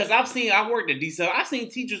 Because I worked at DC. I've seen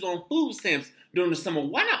teachers on food stamps during the summer.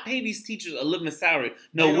 Why not pay these teachers a living salary?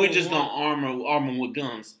 No, we're just gonna arm them with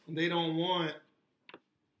guns. They don't want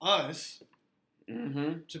us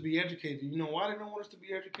to be educated. You know why they don't want us to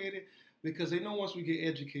be educated? Because they know once we get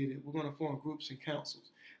educated, we're going to form groups and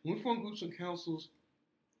councils. When we form groups and councils,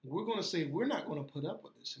 we're going to say we're not going to put up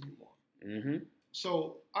with this anymore.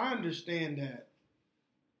 So I understand that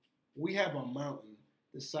we have a mountain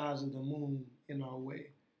the size of the moon in our way.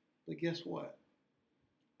 But guess what?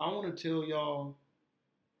 I want to tell y'all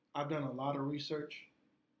I've done a lot of research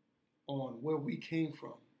on where we came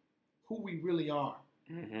from, who we really are.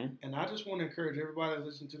 And I just want to encourage everybody to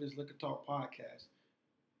listen to this Liquor Talk podcast.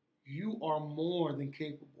 You are more than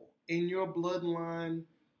capable. In your bloodline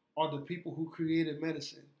are the people who created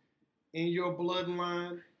medicine. In your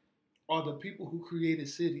bloodline are the people who created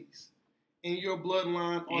cities. In your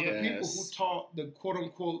bloodline are the people who taught the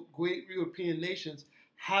quote-unquote great European nations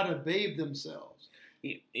how to bathe themselves.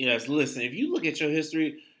 Yes, listen, if you look at your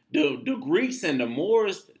history, the Greeks and the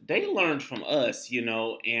Moors, they learned from us,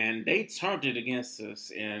 and they turned it against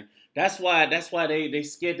us. And that's why they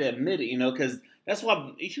scared to admit it, because that's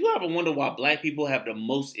why, if you ever wonder why black people have the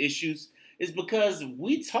most issues, it's because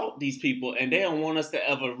we taught these people and they don't want us to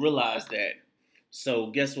ever realize that. So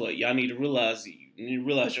guess what? Y'all need to realize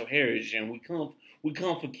your heritage, and we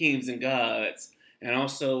come for kings and gods. And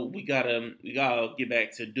also we gotta get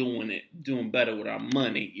back to doing better with our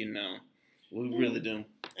money, We really do.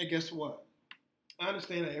 And guess what? I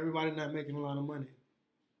understand that everybody's not making a lot of money.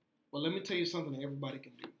 But let me tell you something that everybody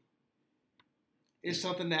can do. It's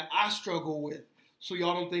something that I struggle with. So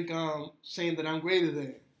y'all don't think I'm saying that I'm greater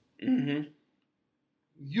than.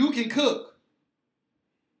 You can cook.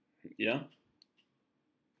 Yeah.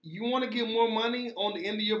 You want to get more money on the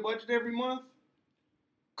end of your budget every month?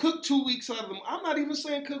 Cook 2 weeks out of the month. I'm not even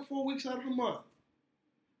saying cook 4 weeks out of the month.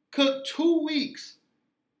 Cook 2 weeks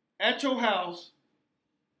at your house,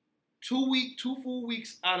 2 full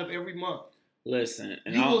weeks out of every month. Listen,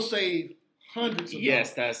 and you will save hundreds of dollars.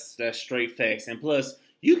 Yes, that's straight facts. And plus,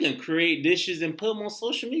 you can create dishes and put them on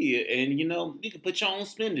social media, and you can put your own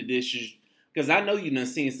spin to dishes. Because I know you done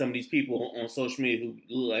seen some of these people on social media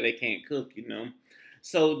who look like they can't cook,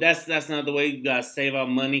 So that's another way you gotta save our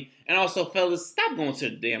money. And also, fellas, stop going to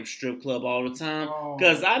the damn strip club all the time.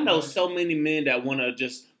 Because I know so many men that want to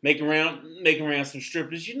just make around some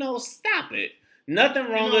strippers. Stop it. Nothing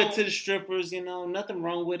wrong with it to the strippers. Nothing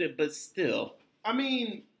wrong with it. But still, I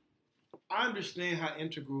mean, I understand how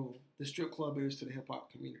integral the strip club is to the hip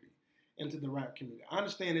hop community and to the rap community. I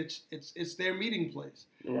understand it's their meeting place.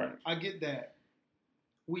 Right. I get that.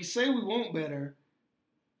 We say we want better.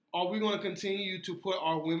 Are we going to continue to put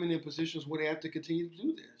our women in positions where they have to continue to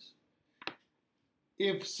do this?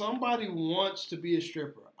 If somebody wants to be a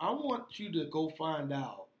stripper, I want you to go find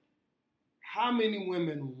out how many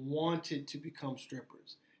women wanted to become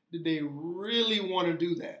strippers. Did they really want to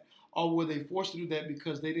do that? Or were they forced to do that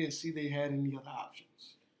because they didn't see they had any other options?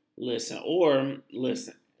 Listen,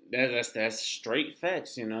 that's straight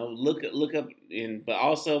facts, Look up, but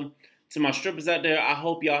also, to my strippers out there, I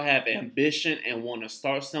hope y'all have ambition and want to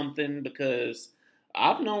start something, because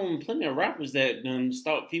I've known plenty of rappers that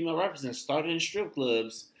female rappers and started in strip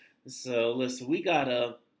clubs. So listen, we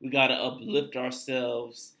gotta uplift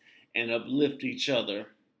ourselves and uplift each other.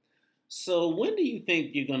 So when do you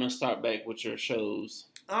think you're gonna start back with your shows?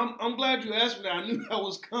 I'm glad you asked me that. I knew that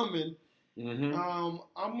was coming. Mm-hmm.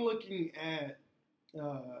 I'm looking at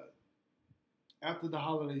after the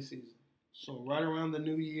holiday season, so right around the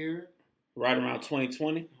new year. Right around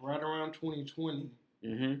 2020? Right around 2020.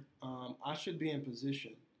 Mm-hmm. I should be in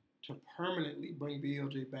position to permanently bring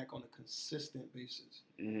BLJ back on a consistent basis.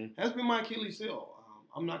 Mm-hmm. That's been my Achilles heel.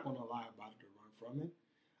 I'm not going to lie about it or run from it.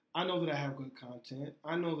 I know that I have good content.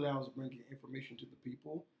 I know that I was bringing information to the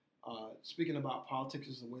people. Speaking about politics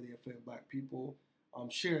is the way they affect black people.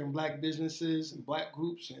 Sharing black businesses and black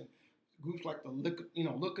groups and groups like the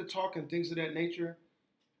Liquor Talk and things of that nature.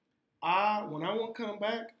 When I want to come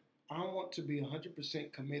back, I want to be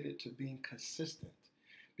 100% committed to being consistent,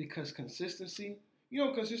 because consistency,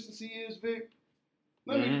 what consistency is, Vic?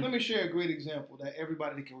 Let me share a great example that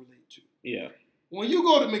everybody can relate to. Yeah. When you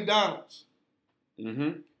go to McDonald's,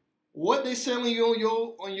 mm-hmm. what they selling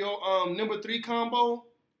you on your number 3 combo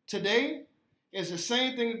today is the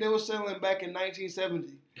same thing that they were selling back in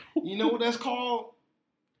 1970. You know what that's called?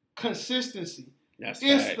 Consistency. It's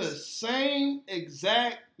facts. the same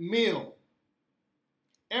exact meal.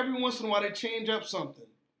 Every once in a while, they change up something.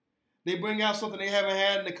 They bring out something they haven't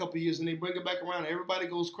had in a couple of years, and they bring it back around, and everybody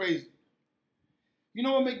goes crazy. You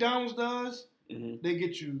know what McDonald's does? Mm-hmm. They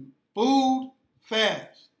get you food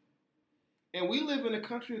fast. And we live in a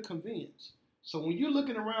country of convenience. So when you're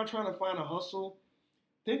looking around trying to find a hustle,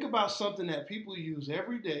 think about something that people use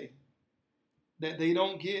every day that they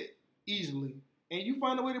don't get easily, and you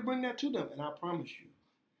find a way to bring that to them. And I promise you,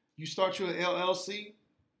 you start your LLC,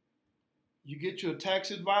 you get your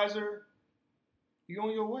tax advisor, you're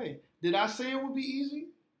on your way. Did I say it would be easy?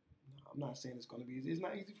 No, I'm not saying it's going to be easy. It's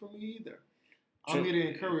not easy for me either. I'm here to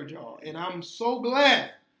encourage y'all. And I'm so glad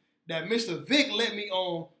that Mr. Vic let me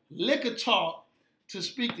on Liquor Talk to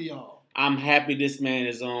speak to y'all. I'm happy this man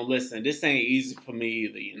is on. Listen, this ain't easy for me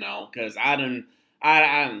either, you know, because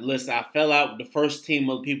listen, I fell out with the first team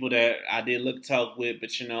of people that I did Liquor Talk with,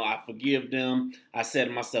 but, you know, I forgive them. I said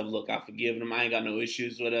to myself, look, I forgive them. I ain't got no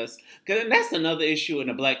issues with us. Because that's another issue in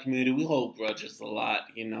the black community. We hold grudges a lot,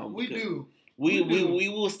 you know. We do. We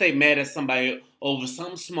will stay mad at somebody over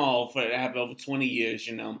something small for that happened over 20 years,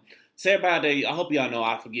 you know. So everybody, I hope y'all know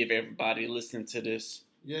I forgive everybody listening to this.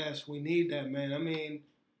 Yes, we need that, man. I mean,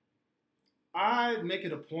 I make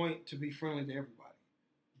it a point to be friendly to everybody.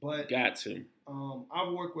 But got to.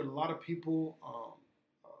 I've worked with a lot of people.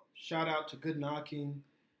 Shout out to Good Knocking.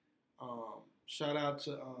 Shout out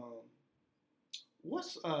to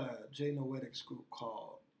what's Jay Noetic's group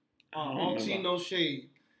called? All Tea No Shade.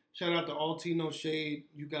 Shout out to All Tea No Shade.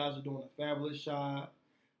 You guys are doing a fabulous job.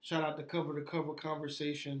 Shout out to Cover to Cover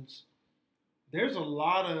Conversations. There's a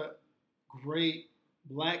lot of great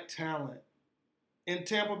black talent in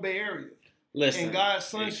Tampa Bay area. Listen, in God's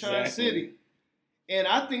Sunshine City. And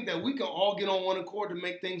I think that we can all get on one accord to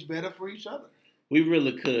make things better for each other. We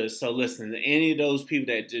really could. So listen, any of those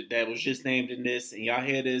people that was just named in this, and y'all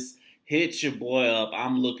hear this, hit your boy up.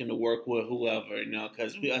 I'm looking to work with whoever, you know,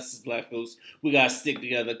 because us as black folks, we got to stick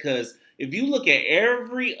together. Because if you look at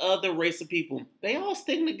every other race of people, they all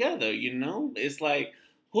stick together, you know. It's like,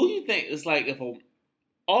 who you think? It's like if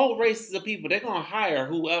all races of people, they're going to hire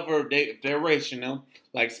whoever their race, you know.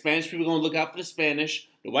 Like Spanish people going to look out for the Spanish.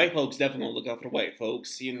 The white folks definitely going to look out for the white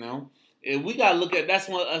folks, you know. And we got to look at, that's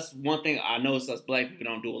one thing I notice us black people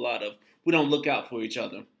don't do a lot of. We don't look out for each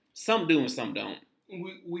other. Some do and some don't.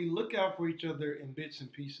 We look out for each other in bits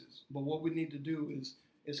and pieces. But what we need to do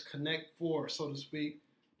is connect for, so to speak,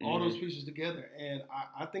 all those pieces together. And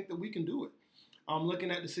I think that we can do it. I'm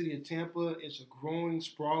looking at the city of Tampa. It's a growing,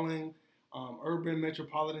 sprawling, urban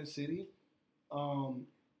metropolitan city.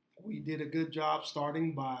 We did a good job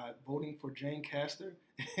starting by voting for Jane Castor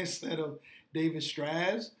instead of David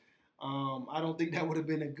Straz. I don't think that would have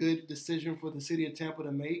been a good decision for the city of Tampa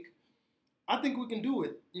to make. I think we can do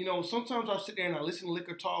it. You know, sometimes I sit there and I listen to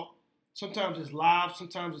Liquor Talk. Sometimes it's live.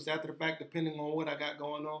 Sometimes it's after the fact, depending on what I got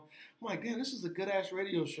going on. I'm like, damn, this is a good-ass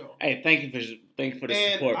radio show. Hey, thank you for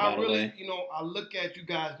the support, by the way. You know, I look at you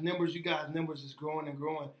guys' numbers. You guys' numbers is growing and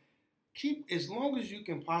growing. Keep, as long as you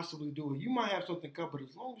can possibly do it. You might have something covered.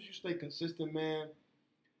 As long as you stay consistent, man.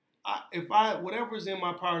 Whatever is in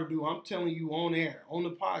my power to do, I'm telling you on air, on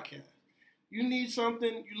the podcast. You need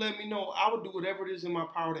something, you let me know. I would do whatever it is in my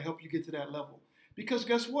power to help you get to that level. Because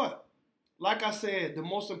guess what? Like I said, the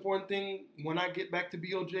most important thing when I get back to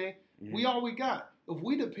BOJ, we all we got. If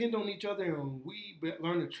we depend on each other and we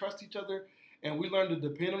learn to trust each other and we learn to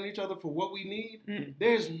depend on each other for what we need,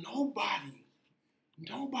 there's nobody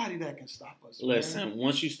that can stop us. Listen, man.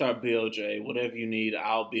 Once you start BOJ, whatever you need,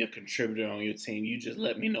 I'll be a contributor on your team. You just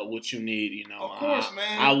let me know what you need, you know. Of course,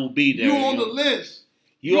 man. I will be there. You on the list.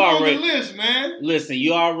 You already on the list, man. Listen,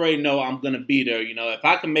 you already know I'm gonna be there. You know, if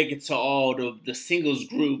I can make it to all the singles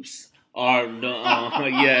groups, or if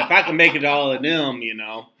I can make it to all of them, you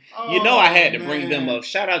know, I had to bring them up.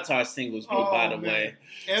 Shout out to our singles group, by the way.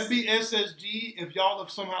 FBSSG, if y'all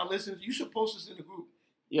have somehow listened, you should post us in the group.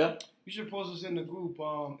 Yep. You should post us in the group.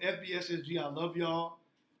 FBSSG, I love y'all.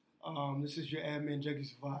 This is your admin, Juggy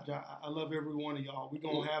Savaj. I love every one of y'all. We're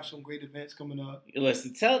going to have some great events coming up.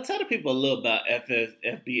 Listen, tell the people a little about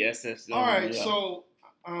FBSS. All right, so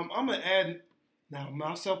I'm going to add, now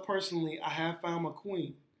myself personally, I have found my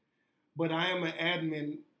queen, but I am an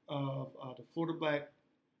admin of the Florida Black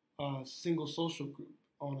Single Social Group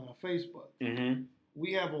on Facebook. Mm-hmm.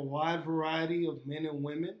 We have a wide variety of men and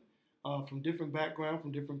women from different backgrounds,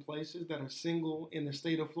 from different places that are single in the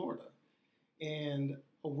state of Florida. And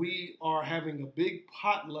we are having a big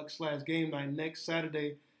potluck / game night next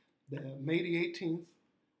Saturday, May the 18th.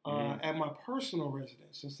 at my personal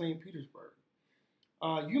residence in St. Petersburg.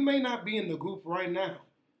 You may not be in the group right now,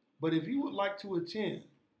 but if you would like to attend,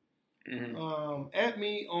 add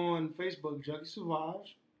me on Facebook, Juggy Savaj.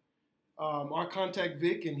 Or contact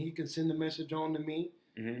Vic, and he can send a message on to me.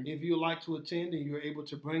 If you'd like to attend and you're able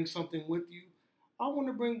to bring something with you, I want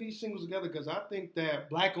to bring these singles together because I think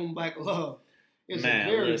that black on black love is a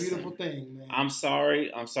very beautiful thing, man. I'm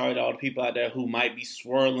sorry to all the people out there who might be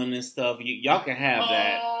swirling and stuff. Y'all can have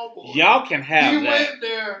that. Boy. Y'all can have that. He went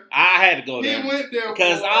there. I had to go there. He went there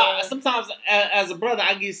because sometimes as a brother,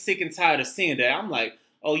 I get sick and tired of seeing that. I'm like,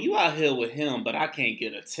 oh, you out here with him, but I can't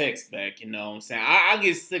get a text back, you know what I'm saying? I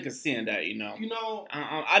get sick of seeing that, you know.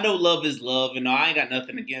 I know love is love, and I ain't got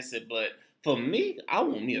nothing against it, but for me, I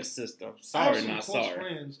want me a sister. Sorry, not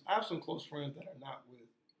sorry. I have some close friends that are not with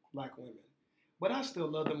black women, but I still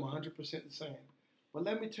love them 100% the same. But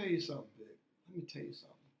let me tell you something, Vic. Let me tell you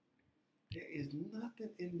something. There is nothing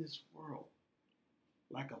in this world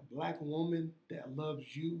like a black woman that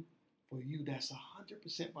loves you for you, that's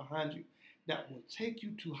 100% behind you, that will take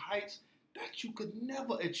you to heights that you could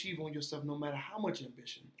never achieve on yourself, no matter how much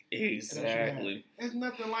ambition. Exactly. There's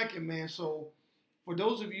nothing like it, man. So for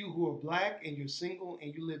those of you who are black and you're single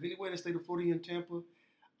and you live anywhere in the state of Florida and Tampa,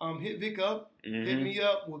 hit Vic up, hit me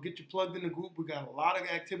up. We'll get you plugged in the group. We got a lot of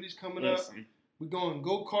activities coming up. We're going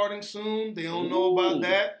go-karting soon. They don't know about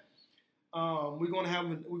that. We're gonna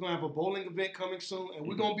have a bowling event coming soon, and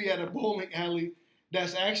we're gonna be at a bowling alley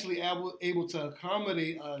that's actually able to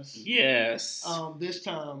accommodate us. Yes. This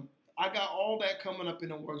time. I got all that coming up in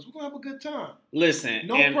the works. We're going to have a good time. Listen.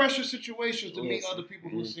 No pressure situations to meet other people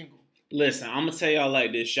who are single. Listen, I'm going to tell y'all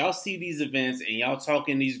like this. Y'all see these events and y'all talk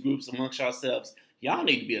in these groups amongst yourselves. Y'all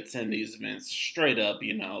need to be attending these events straight up,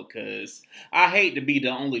 you know, because I hate to be the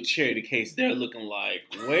only charity case there looking like,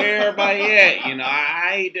 where everybody at? You know,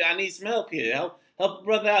 I need some help here. Help a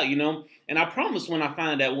brother out, you know. And I promise when I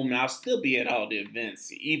find that woman, I'll still be at all the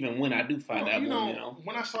events, even when I do find that woman, you know.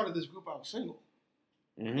 When I started this group, I was single.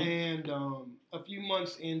 And a few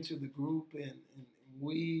months into the group, and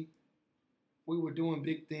we were doing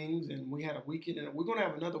big things, and we had a weekend, and we're going to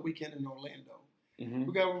have another weekend in Orlando.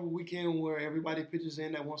 We got a weekend where everybody pitches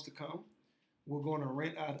in that wants to come. We're going to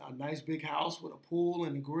rent a nice big house with a pool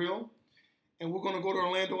and a grill, and we're going to go to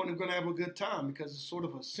Orlando, and we're going to have a good time because it's sort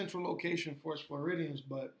of a central location for us Floridians.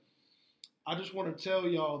 But I just want to tell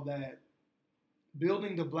y'all that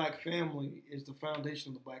building the black family is the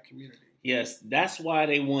foundation of the black community. Yes, that's why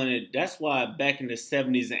back in the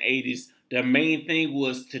 70s and 80s, their main thing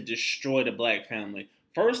was to destroy the black family.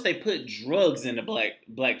 First, they put drugs in the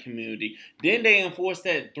black community. Then they enforced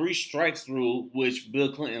that 3 strikes rule, which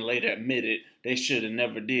Bill Clinton later admitted they should have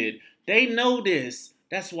never did. They know this.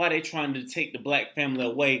 That's why they're trying to take the black family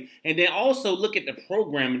away. And then also look at the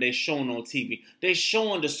programming they're showing on TV. They're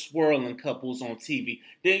showing the swirling couples on TV.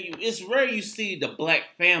 It's rare you see the black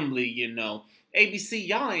family, you know. ABC,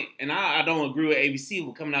 y'all ain't, and I don't agree with ABC.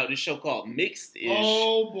 We're coming out with this show called Mixed-ish.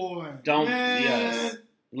 Oh, boy. Yes.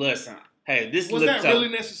 Listen. Hey, this was that really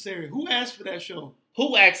necessary? Who asked for that show?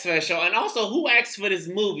 Who asked for that show? And also, who asked for this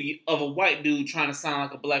movie of a white dude trying to sound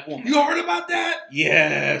like a black woman? You heard about that?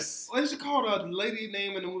 Yes. What is it called? A lady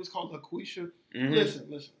name in the movie is called LaQuisha.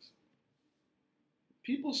 Listen.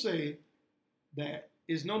 People say that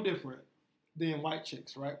it's no different than white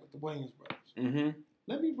chicks, right? With the Williams brothers.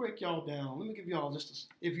 Let me break y'all down. Let me give y'all just,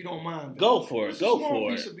 if you don't mind. Go for it. Go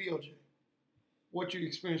for it. A small piece of BOJ. What you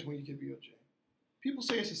experience when you get BOJ. People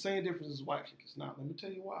say it's the same difference as white chicks. It's not. Let me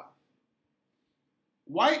tell you why.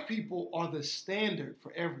 White people are the standard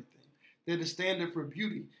for everything. They're the standard for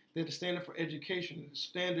beauty. They're the standard for education. They're the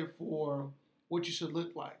standard for what you should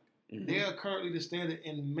look like. They are currently the standard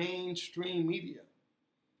in mainstream media.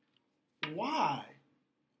 Why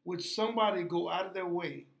would somebody go out of their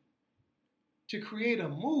way to create a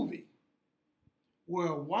movie where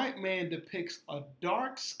a white man depicts a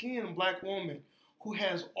dark-skinned black woman who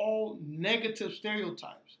has all negative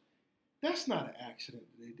stereotypes? That's not an accident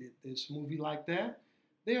that they did this movie like that.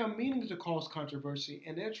 They are meaning to cause controversy,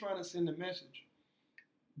 and they're trying to send a message.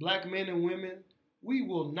 Black men and women, we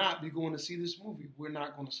will not be going to see this movie. We're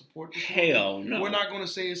not going to support this movie. Hell no. We're not going to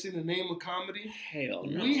say it's in the name of comedy. Hell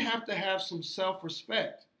no. We have to have some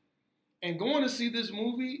self-respect. And going to see this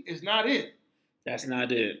movie is not it. That's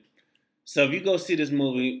not it. So if you go see this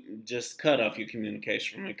movie, just cut off your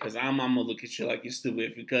communication from me, because I'm going to look at you like you're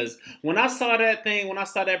stupid. Because when I saw that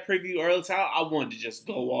preview earlier, I wanted to just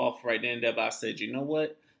go off right then and there. But I said, you know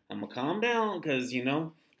what? I'm going to calm down because,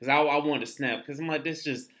 I wanted to snap. Because I'm like,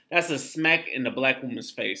 that's a smack in the black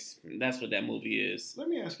woman's face. That's what that movie is. Let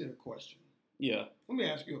me ask you a question. Yeah. Let me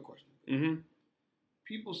ask you a question.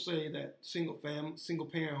 people say that single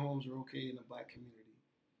parent homes are okay in the black community.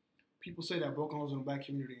 People say that broken homes in the black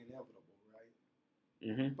community are inevitable, right?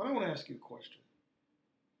 Mm-hmm. But I want to ask you a question.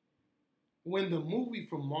 When the movie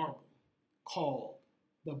from Marvel called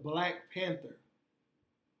The Black Panther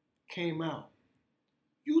came out,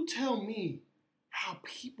 you tell me how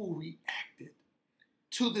people reacted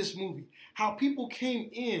to this movie. How people came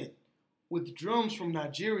in with drums from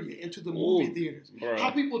Nigeria into the movie theaters. Bro.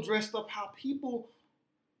 How people dressed up. How people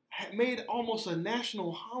had made almost a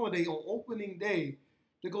national holiday on opening day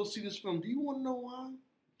to go see this film. Do you want to know why?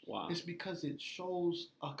 Wow. It's because it shows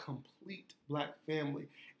a complete black family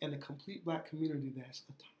and a complete black community that's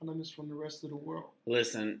autonomous from the rest of the world.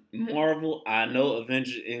 Listen, Marvel, I know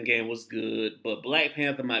Avengers Endgame was good, but Black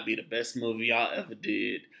Panther might be the best movie y'all ever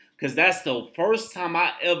did. Because that's the first time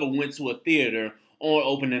I ever went to a theater on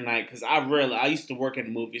opening night. Because I used to work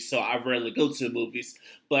in movies, so I rarely go to the movies.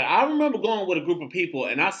 But I remember going with a group of people,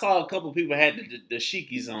 and I saw a couple of people had the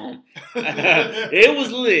dashikis on. It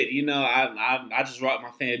was lit, you know. I just rocked my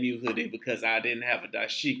FAMU hoodie because I didn't have a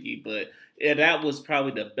dashiki, but yeah, that was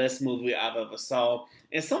probably the best movie I've ever saw.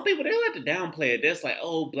 And some people, they like to downplay it. That's like,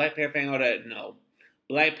 oh, Black Panther ain't all that. No.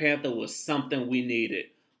 Black Panther was something we needed.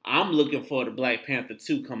 I'm looking for the Black Panther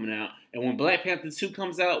 2 coming out. And when Black Panther 2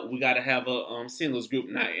 comes out, we got to have a singles group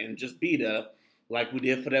night and just be there like we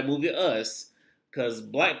did for that movie Us. Because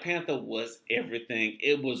Black Panther was everything.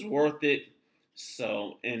 It was worth it.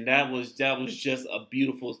 So, and that was just a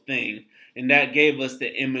beautiful thing. And that gave us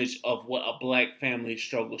the image of what a black family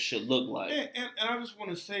struggle should look like. And I just want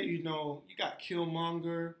to say, you know, you got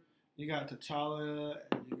Killmonger, you got T'Challa,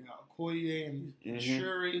 and you got Okoye and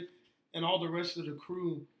Shuri, and all the rest of the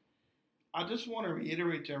crew. I just want to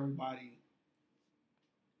reiterate to everybody,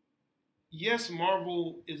 yes,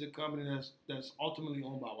 Marvel is a company that's ultimately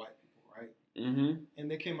owned by white people, right? Mm-hmm. And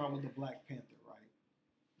they came out with the Black Panther, right?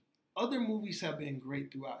 Other movies have been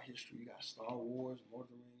great throughout history. You got Star Wars, Lord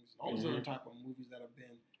of the Rings, all those other type of movies that have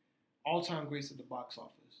been all-time greats at the box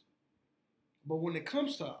office. But when it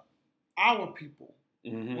comes to our people,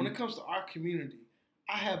 when it comes to our community,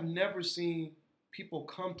 I have never seen people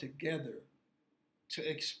come together to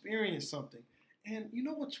experience something. And you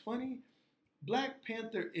know what's funny? Black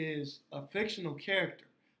Panther is a fictional character,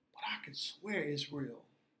 but I could swear it's real.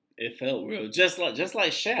 It felt real. Just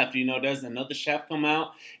like Shaft, you know, there's another Shaft come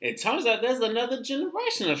out. It turns out there's another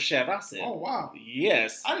generation of Shaft. I said, oh, wow.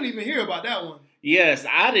 Yes. I didn't even hear about that one. Yes,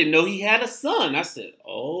 I didn't know he had a son. I said,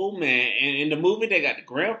 oh, man. And in the movie, they got the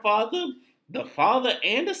grandfather, the father,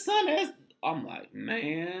 and the son. I'm like,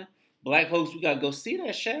 man, black folks, we got to go see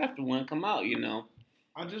that Shaft when it come out, you know.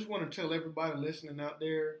 I just want to tell everybody listening out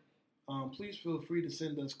there, please feel free to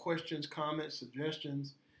send us questions, comments,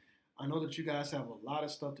 suggestions. I know that you guys have a lot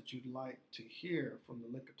of stuff that you'd like to hear from the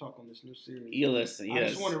Liquor Talk on this new series. You listen, yes. I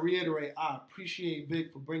just want to reiterate, I appreciate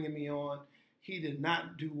Vic for bringing me on. He did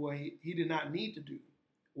not do he did not need to do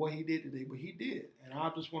what he did today, but he did. And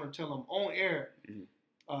I just want to tell him on air,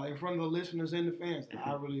 in front of the listeners and the fans, that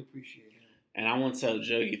I really appreciate it. And I want to tell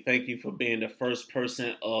Juggy, thank you for being the first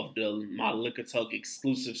person of my Liquor Talk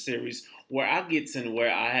exclusive series where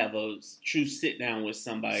I have a true sit down with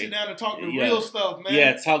somebody. Sit down and talk the real stuff, man.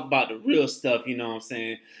 Yeah, talk about the real stuff, you know what I'm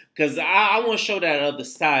saying? Because I want to show that other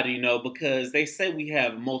side, you know, because they say we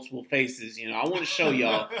have multiple faces, you know. I want to show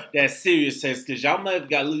y'all that serious face because y'all might have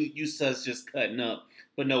got used to us just cutting up.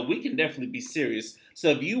 But no, we can definitely be serious. So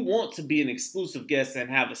if you want to be an exclusive guest and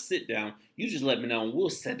have a sit down, you just let me know and we'll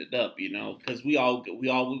set it up, you know, because we all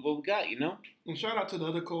what we got, you know. And shout out to the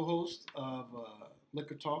other co-host of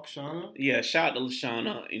Liquor Talk, Shauna. Yeah, shout out to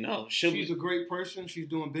Shauna. You know, she's a great person. She's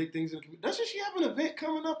doing big things in the community. Doesn't she have an event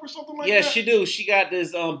coming up or something like that? Yeah, she do. She got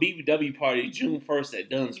this BBW party June 1st at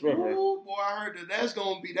Dunn's River. Ooh, boy, I heard that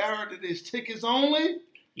I heard that it's tickets only.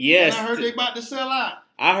 Yes. And I heard they about to sell out.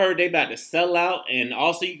 I heard they about to sell out, and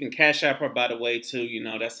also you can cash out her, by the way, too. You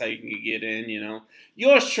know, that's how you can get in, you know.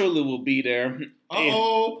 Yours truly will be there.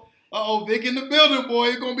 Uh-oh, Vic in the building, boy.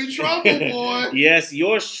 It's going to be trouble, boy. Yes,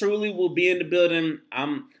 yours truly will be in the building.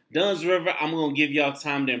 Dunn's River, I'm going to give y'all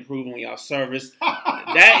time to improve on y'all service.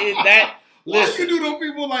 That. Listen, why you do to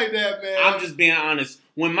people like that, man? I'm just being honest.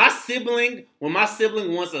 When my sibling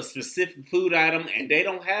wants a specific food item and they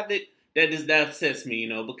don't have it, that upsets me, you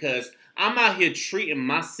know, because I'm out here treating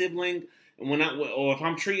my sibling, or if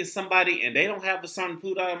I'm treating somebody and they don't have a certain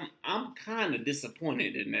food item, I'm kind of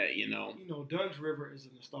disappointed in that, you know. You know, Dunn's River is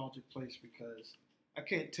a nostalgic place because I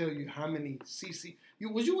can't tell you how many was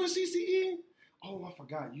you in CCE? Oh, I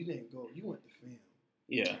forgot. You didn't go. You went to FAM.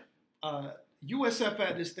 Yeah. USF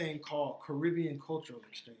had this thing called Caribbean Cultural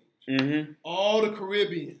Exchange. Mm-hmm. All the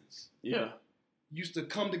Caribbeans. Yeah. used to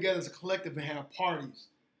come together as a collective and have parties.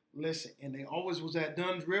 Listen, and they always was at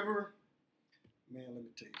Dunn's River. Man, let me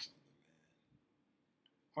tell you something,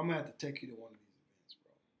 man. I'm going to have to take you to one of these events,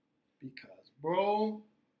 bro. Because, bro,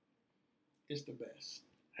 it's the best.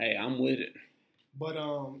 Hey, I'm with it. But,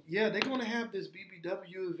 yeah, they're going to have this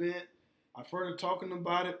BBW event. I've heard them talking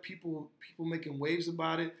about it. People making waves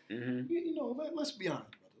about it. Mm-hmm. You know, let's be honest,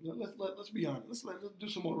 brother. Let's be honest. Let's do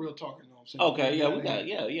some more real talking. You know what I'm saying? Okay, yeah, we got,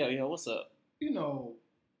 yeah. What's up? You know,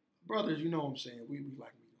 brothers, you know what I'm saying. We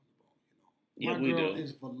like meat Yeah, on the bone. we My girl do.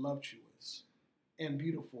 is voluptuous and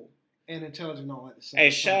beautiful and intelligent all at the same Hey,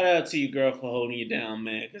 time. shout out to your girl for holding you down,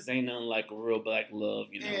 man, because ain't nothing like a real black love,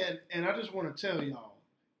 you know. And I just want to tell y'all,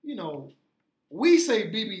 you know, we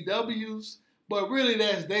say BBWs, but really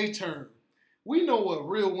that's their term. We know what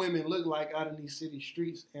real women look like out in these city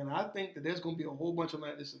streets, and I think that there's going to be a whole bunch of them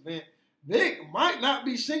at this event. Vic might not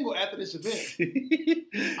be single after this event.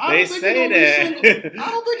 They say that.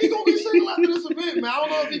 I don't think he's going to be single after this event, man. I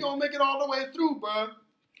don't know if he's going to make it all the way through, bro.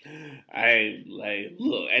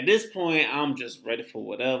 Look, at this point, I'm just ready for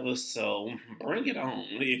whatever, so bring it on.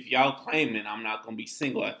 If y'all claiming I'm not going to be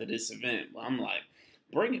single after this event, I'm like,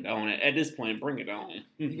 bring it on. At this point, bring it on.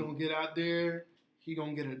 He going to get out there. He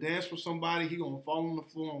going to get a dance with somebody. He going to fall on the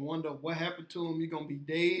floor and wonder what happened to him. He going to be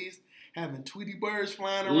dazed, having Tweety birds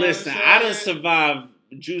flying around. Listen, I done survived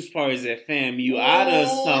juice parties at FAMU.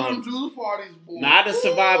 Them juice parties, boy. I done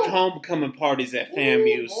survived homecoming parties at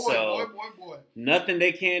FAMU, boy. Nothing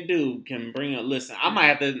they can't do can bring up. Listen, I might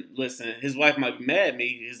have to, listen, his wife might be mad at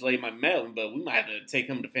me, his lady might be mad at me, but we might have to take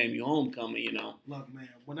him to FAMU homecoming, you know. Look, man,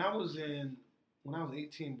 when I was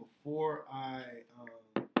 18, before I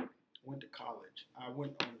went to college, I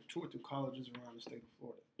went on a tour through colleges around the state of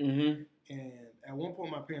Florida. Mm-hmm. And at one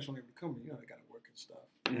point, my parents weren't able to come. You know, they got to work and stuff.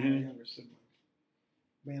 Mm-hmm. I had a younger sibling.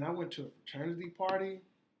 Man, I went to a fraternity party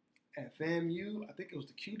at FAMU. I think it was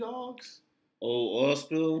the Q Dogs. Oh, oil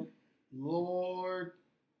spill? Lord.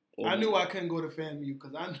 I knew I couldn't go to FAMU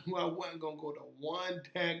because I knew I wasn't going to go to one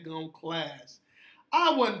daggum class.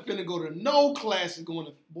 I wasn't finna go to no classes going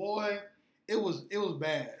to, boy, it was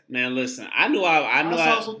bad. Man, listen, I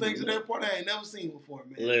saw some things in that party I ain't never seen before,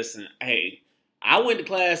 man. Listen, hey, I went to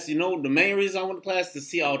class, you know, the main reason I went to class to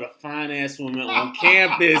see all the fine-ass women on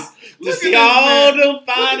campus, to see all them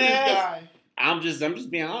fine-ass. I'm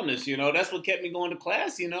just being honest, you know. That's what kept me going to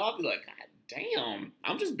class, you know. I'll be like, God damn.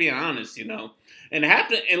 I'm just being honest, you know. And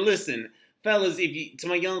listen, fellas, to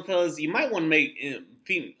my young fellas, you might want to make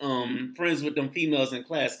friends with them females in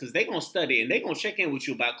class because they going to study and they going to check in with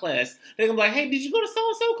you about class. They're going to be like, hey, did you go to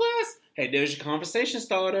so-and-so class? Hey, there's your conversation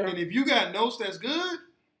starter. And if you got notes that's good,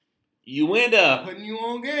 you end up putting you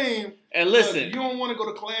on game. And listen, you don't want to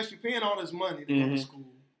go to class. You're paying all this money to go to school.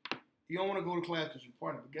 You don't want to go to class because you're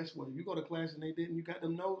part of it. But guess what? If you go to class and they didn't, you got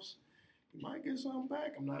them notes, you might get something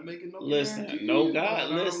back. I'm not making no. Listen, guarantees, no God.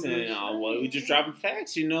 Listen, we just dropping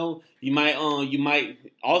facts. You know, you might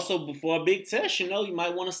also before a big test. You know, you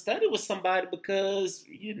might want to study with somebody because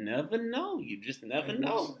you never know. You just never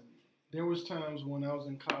know. Listen, there was times when I was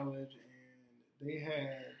in college and they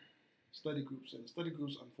had study groups, and the study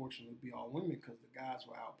groups unfortunately would be all women because the guys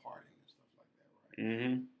were out partying and stuff like that, right?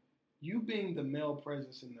 Mm-hmm. You being the male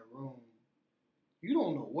presence in the room, you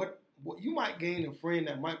don't know what you might gain a friend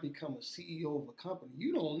that might become a CEO of a company.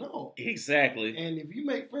 You don't know. Exactly. And if you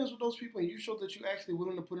make friends with those people and you show that you're actually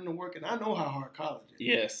willing to put in the work, and I know how hard college is.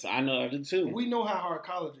 Yes, I know that too. We know how hard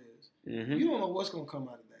college is. Mm-hmm. You don't know what's going to come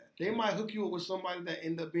out of that. They might hook you up with somebody that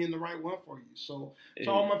end up being the right one for you. So to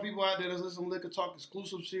all my people out there that's listening to Liquor Talk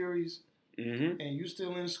exclusive series, and you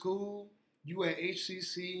still in school, you at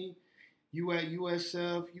HCC, you at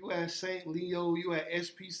USF, you at St. Leo, you at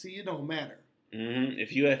SPC, it don't matter. Mm-hmm.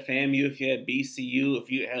 If you at FAMU, if you at BCU, if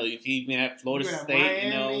you even at Florida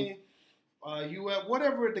State, Miami, you at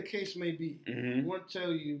whatever the case may be. I want to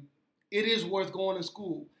tell you, it is worth going to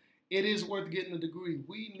school. It is worth getting a degree.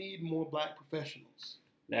 We need more black professionals.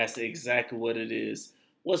 That's exactly what it is.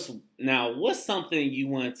 What's something you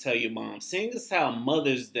want to tell your mom? Seeing as how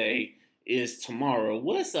Mother's Day is tomorrow,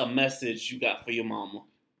 what's a message you got for your mama?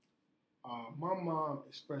 My mom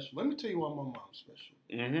is special. Let me tell you why my mom's special.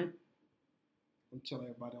 Mm-hmm. I'm telling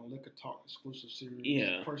everybody on Liquor Talk exclusive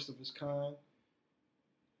series, first of its kind.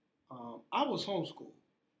 I was homeschooled.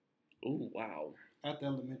 Oh, wow. At the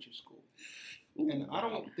elementary school. Ooh, and I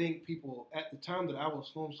don't think people, at the time that I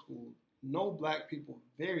was homeschooled, no black people,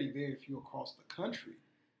 very, very few across the country,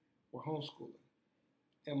 were homeschooling.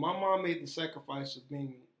 And my mom made the sacrifice of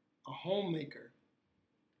being a homemaker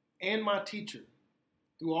and my teacher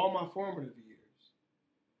through all my formative years.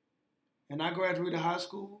 And I graduated high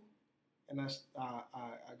school, and I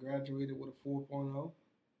graduated with a 4.0.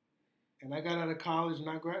 And I got out of college and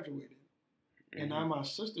I graduated. And now Mm-hmm. my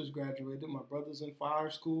sister's graduated. My brother's in fire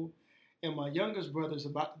school. And my youngest brother's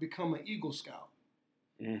about to become an Eagle Scout.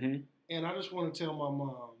 Mm-hmm. And I just want to tell my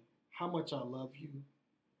mom how much I love you,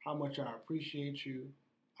 how much I appreciate you.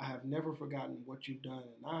 I have never forgotten what you've done.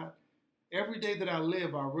 And every day that I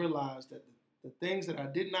live, I realize that the things that I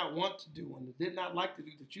did not want to do and did not like to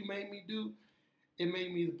do that you made me do, it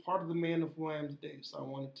made me part of the man of who I am today. So I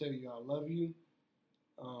want to tell you I love you.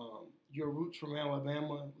 Your roots from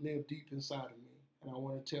Alabama live deep inside of me. And I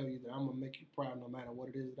want to tell you that I'm going to make you proud no matter what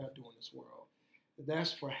it is that I do in this world.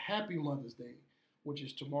 That's for Happy Mother's Day, which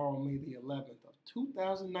is tomorrow, May the 11th of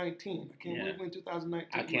 2019. I can't believe we're in 2019.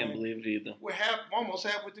 I can't believe it either. We're almost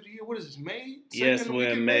halfway through the year. What is this, May? Yes, we're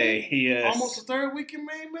in May. Yes. Almost the third week in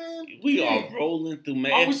May, man. We are rolling through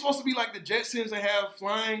May. Are we supposed to be like the Jetsons and have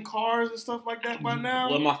flying cars and stuff like that by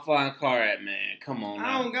now? Where my flying car at, man? Come on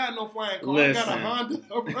now. I don't got no flying car. Listen. I got a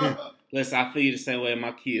Honda, bro. Listen, I feel you the same way as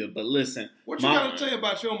my kid, but listen. What you got to tell you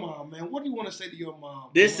about your mom, man? What do you want to say to your mom?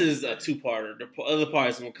 This is a two-parter. The other part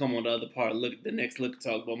is going to come on the other part, the next Look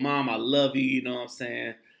Talk. But Mom, I love you, you know what I'm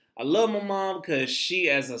saying? I love my mom because she,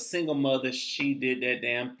 as a single mother, she did that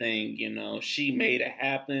damn thing, you know. She made it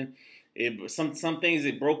happen. Some things,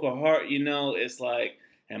 it broke her heart, you know. It's like,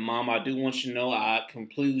 and Mom, I do want you to know I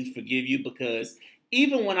completely forgive you because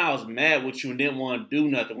even when I was mad with you and didn't want to do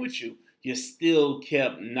nothing with you, you still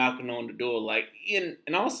kept knocking on the door.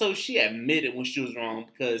 And also she admitted when she was wrong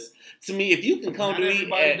because to me, if you can come to me,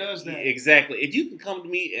 everybody does that. Exactly. If you can come to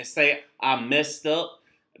me and say I messed up,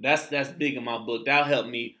 that's big in my book. That'll help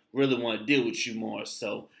me really want to deal with you more.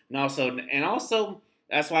 So and also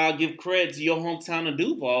that's why I give credit to your hometown of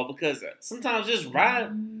Duval because sometimes just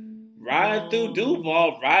riding through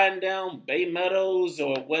Duval, riding down Bay Meadows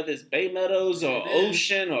or whether it's Bay Meadows or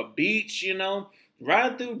ocean or beach, you know.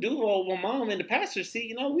 Riding through Duval with my mom in the passenger seat,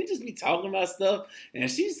 you know, we just be talking about stuff.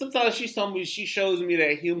 And sometimes she shows me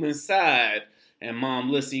that human side. And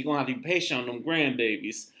Mom, listen, you're going to have to be patient on them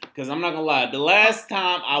grandbabies. Because I'm not going to lie, the last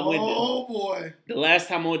time I went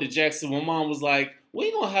to Jackson, my mom was like, when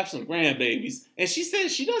you going to have some grandbabies? And she said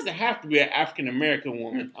she doesn't have to be an African-American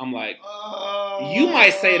woman. I'm like, you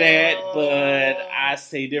might say that, but I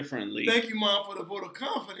say differently. Thank you, Mom, for the vote of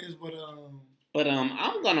confidence, But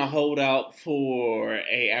I'm gonna hold out for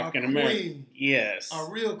a African American. Yes. A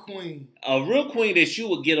real queen. A real queen that you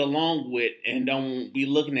would get along with and don't be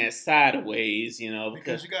looking at sideways, you know.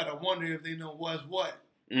 Because you gotta wonder if they know what's what.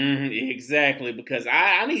 Exactly. Because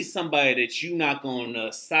I need somebody that you're not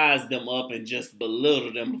gonna size them up and just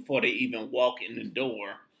belittle them before they even walk in the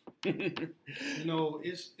door. You know,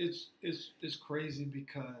 it's crazy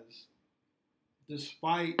because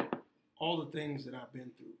despite all the things that I've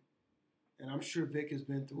been through. And I'm sure Vic has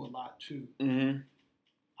been through a lot too. Mm-hmm.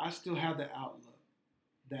 I still have the outlook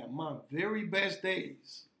that my very best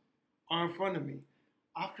days are in front of me.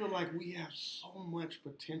 I feel like we have so much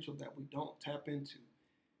potential that we don't tap into.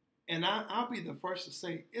 And I'll be the first to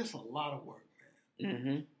say it's a lot of work, man.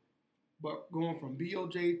 Mm-hmm. But going from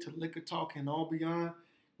BOJ to Liquor Talk and all beyond,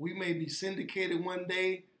 we may be syndicated one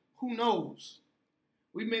day. Who knows?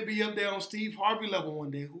 We may be up there on Steve Harvey level one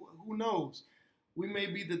day. Who knows? We may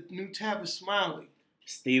be the new Tavis Smiley.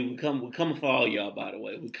 Steve, we're coming for all y'all, by the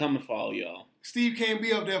way. We're coming for all y'all. Steve can't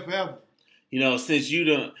be up there forever. You know, since you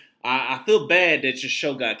don't, I feel bad that your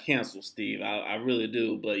show got canceled, Steve. I really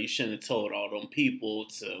do, but you shouldn't have told all them people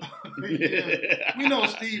to. Yeah. We know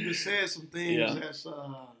Steve has said some things that's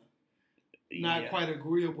not quite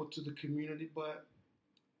agreeable to the community, but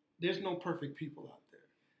there's no perfect people out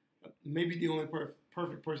there. Maybe the only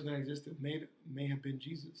perfect person that existed may have been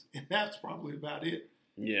Jesus, and that's probably about it.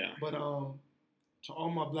 Yeah. But to all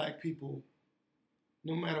my black people,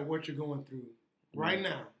 no matter what you're going through right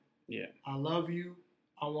now, I love you.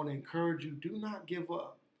 I want to encourage you. Do not give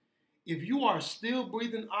up. If you are still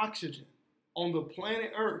breathing oxygen on the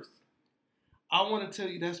planet Earth, I want to tell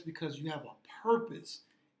you that's because you have a purpose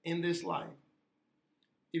in this life.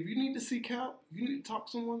 If you need to seek help, you need to talk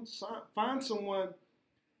to someone, find someone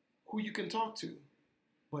who you can talk to.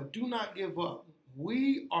 But do not give up.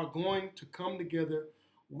 We are going to come together.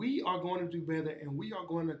 We are going to do better, and we are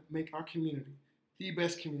going to make our community the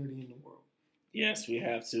best community in the world. Yes, we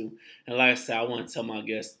have to. And like I said, I want to tell my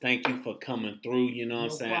guests, thank you for coming through, you know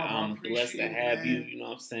what I'm saying? I'm blessed to have you, you know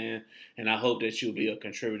what I'm saying? And I hope that you'll be a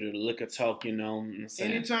contributor to Liquor Talk, you know what I'm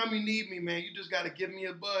saying? Anytime you need me, man, you just got to give me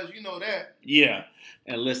a buzz. You know that. Yeah.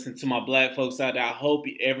 And listen to my black folks out there. I hope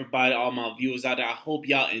everybody, all my viewers out there, I hope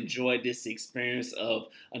y'all enjoyed this experience of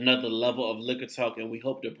another level of Liquor Talk, and we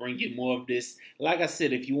hope to bring you more of this. Like I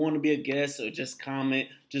said, if you want to be a guest or just comment,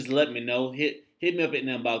 just let me know. Hit hit me up in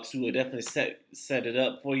the inbox. We will definitely set it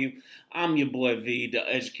up for you. I'm your boy V, the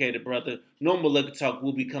educated brother. Normal Liquor Talk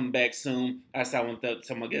will be coming back soon. I want to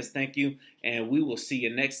tell my guests thank you, and we will see you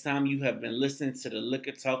next time. You have been listening to the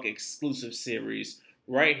Liquor Talk exclusive series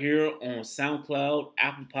right here on SoundCloud,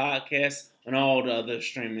 Apple Podcasts, and all the other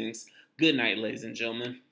streamings. Good night, ladies and gentlemen.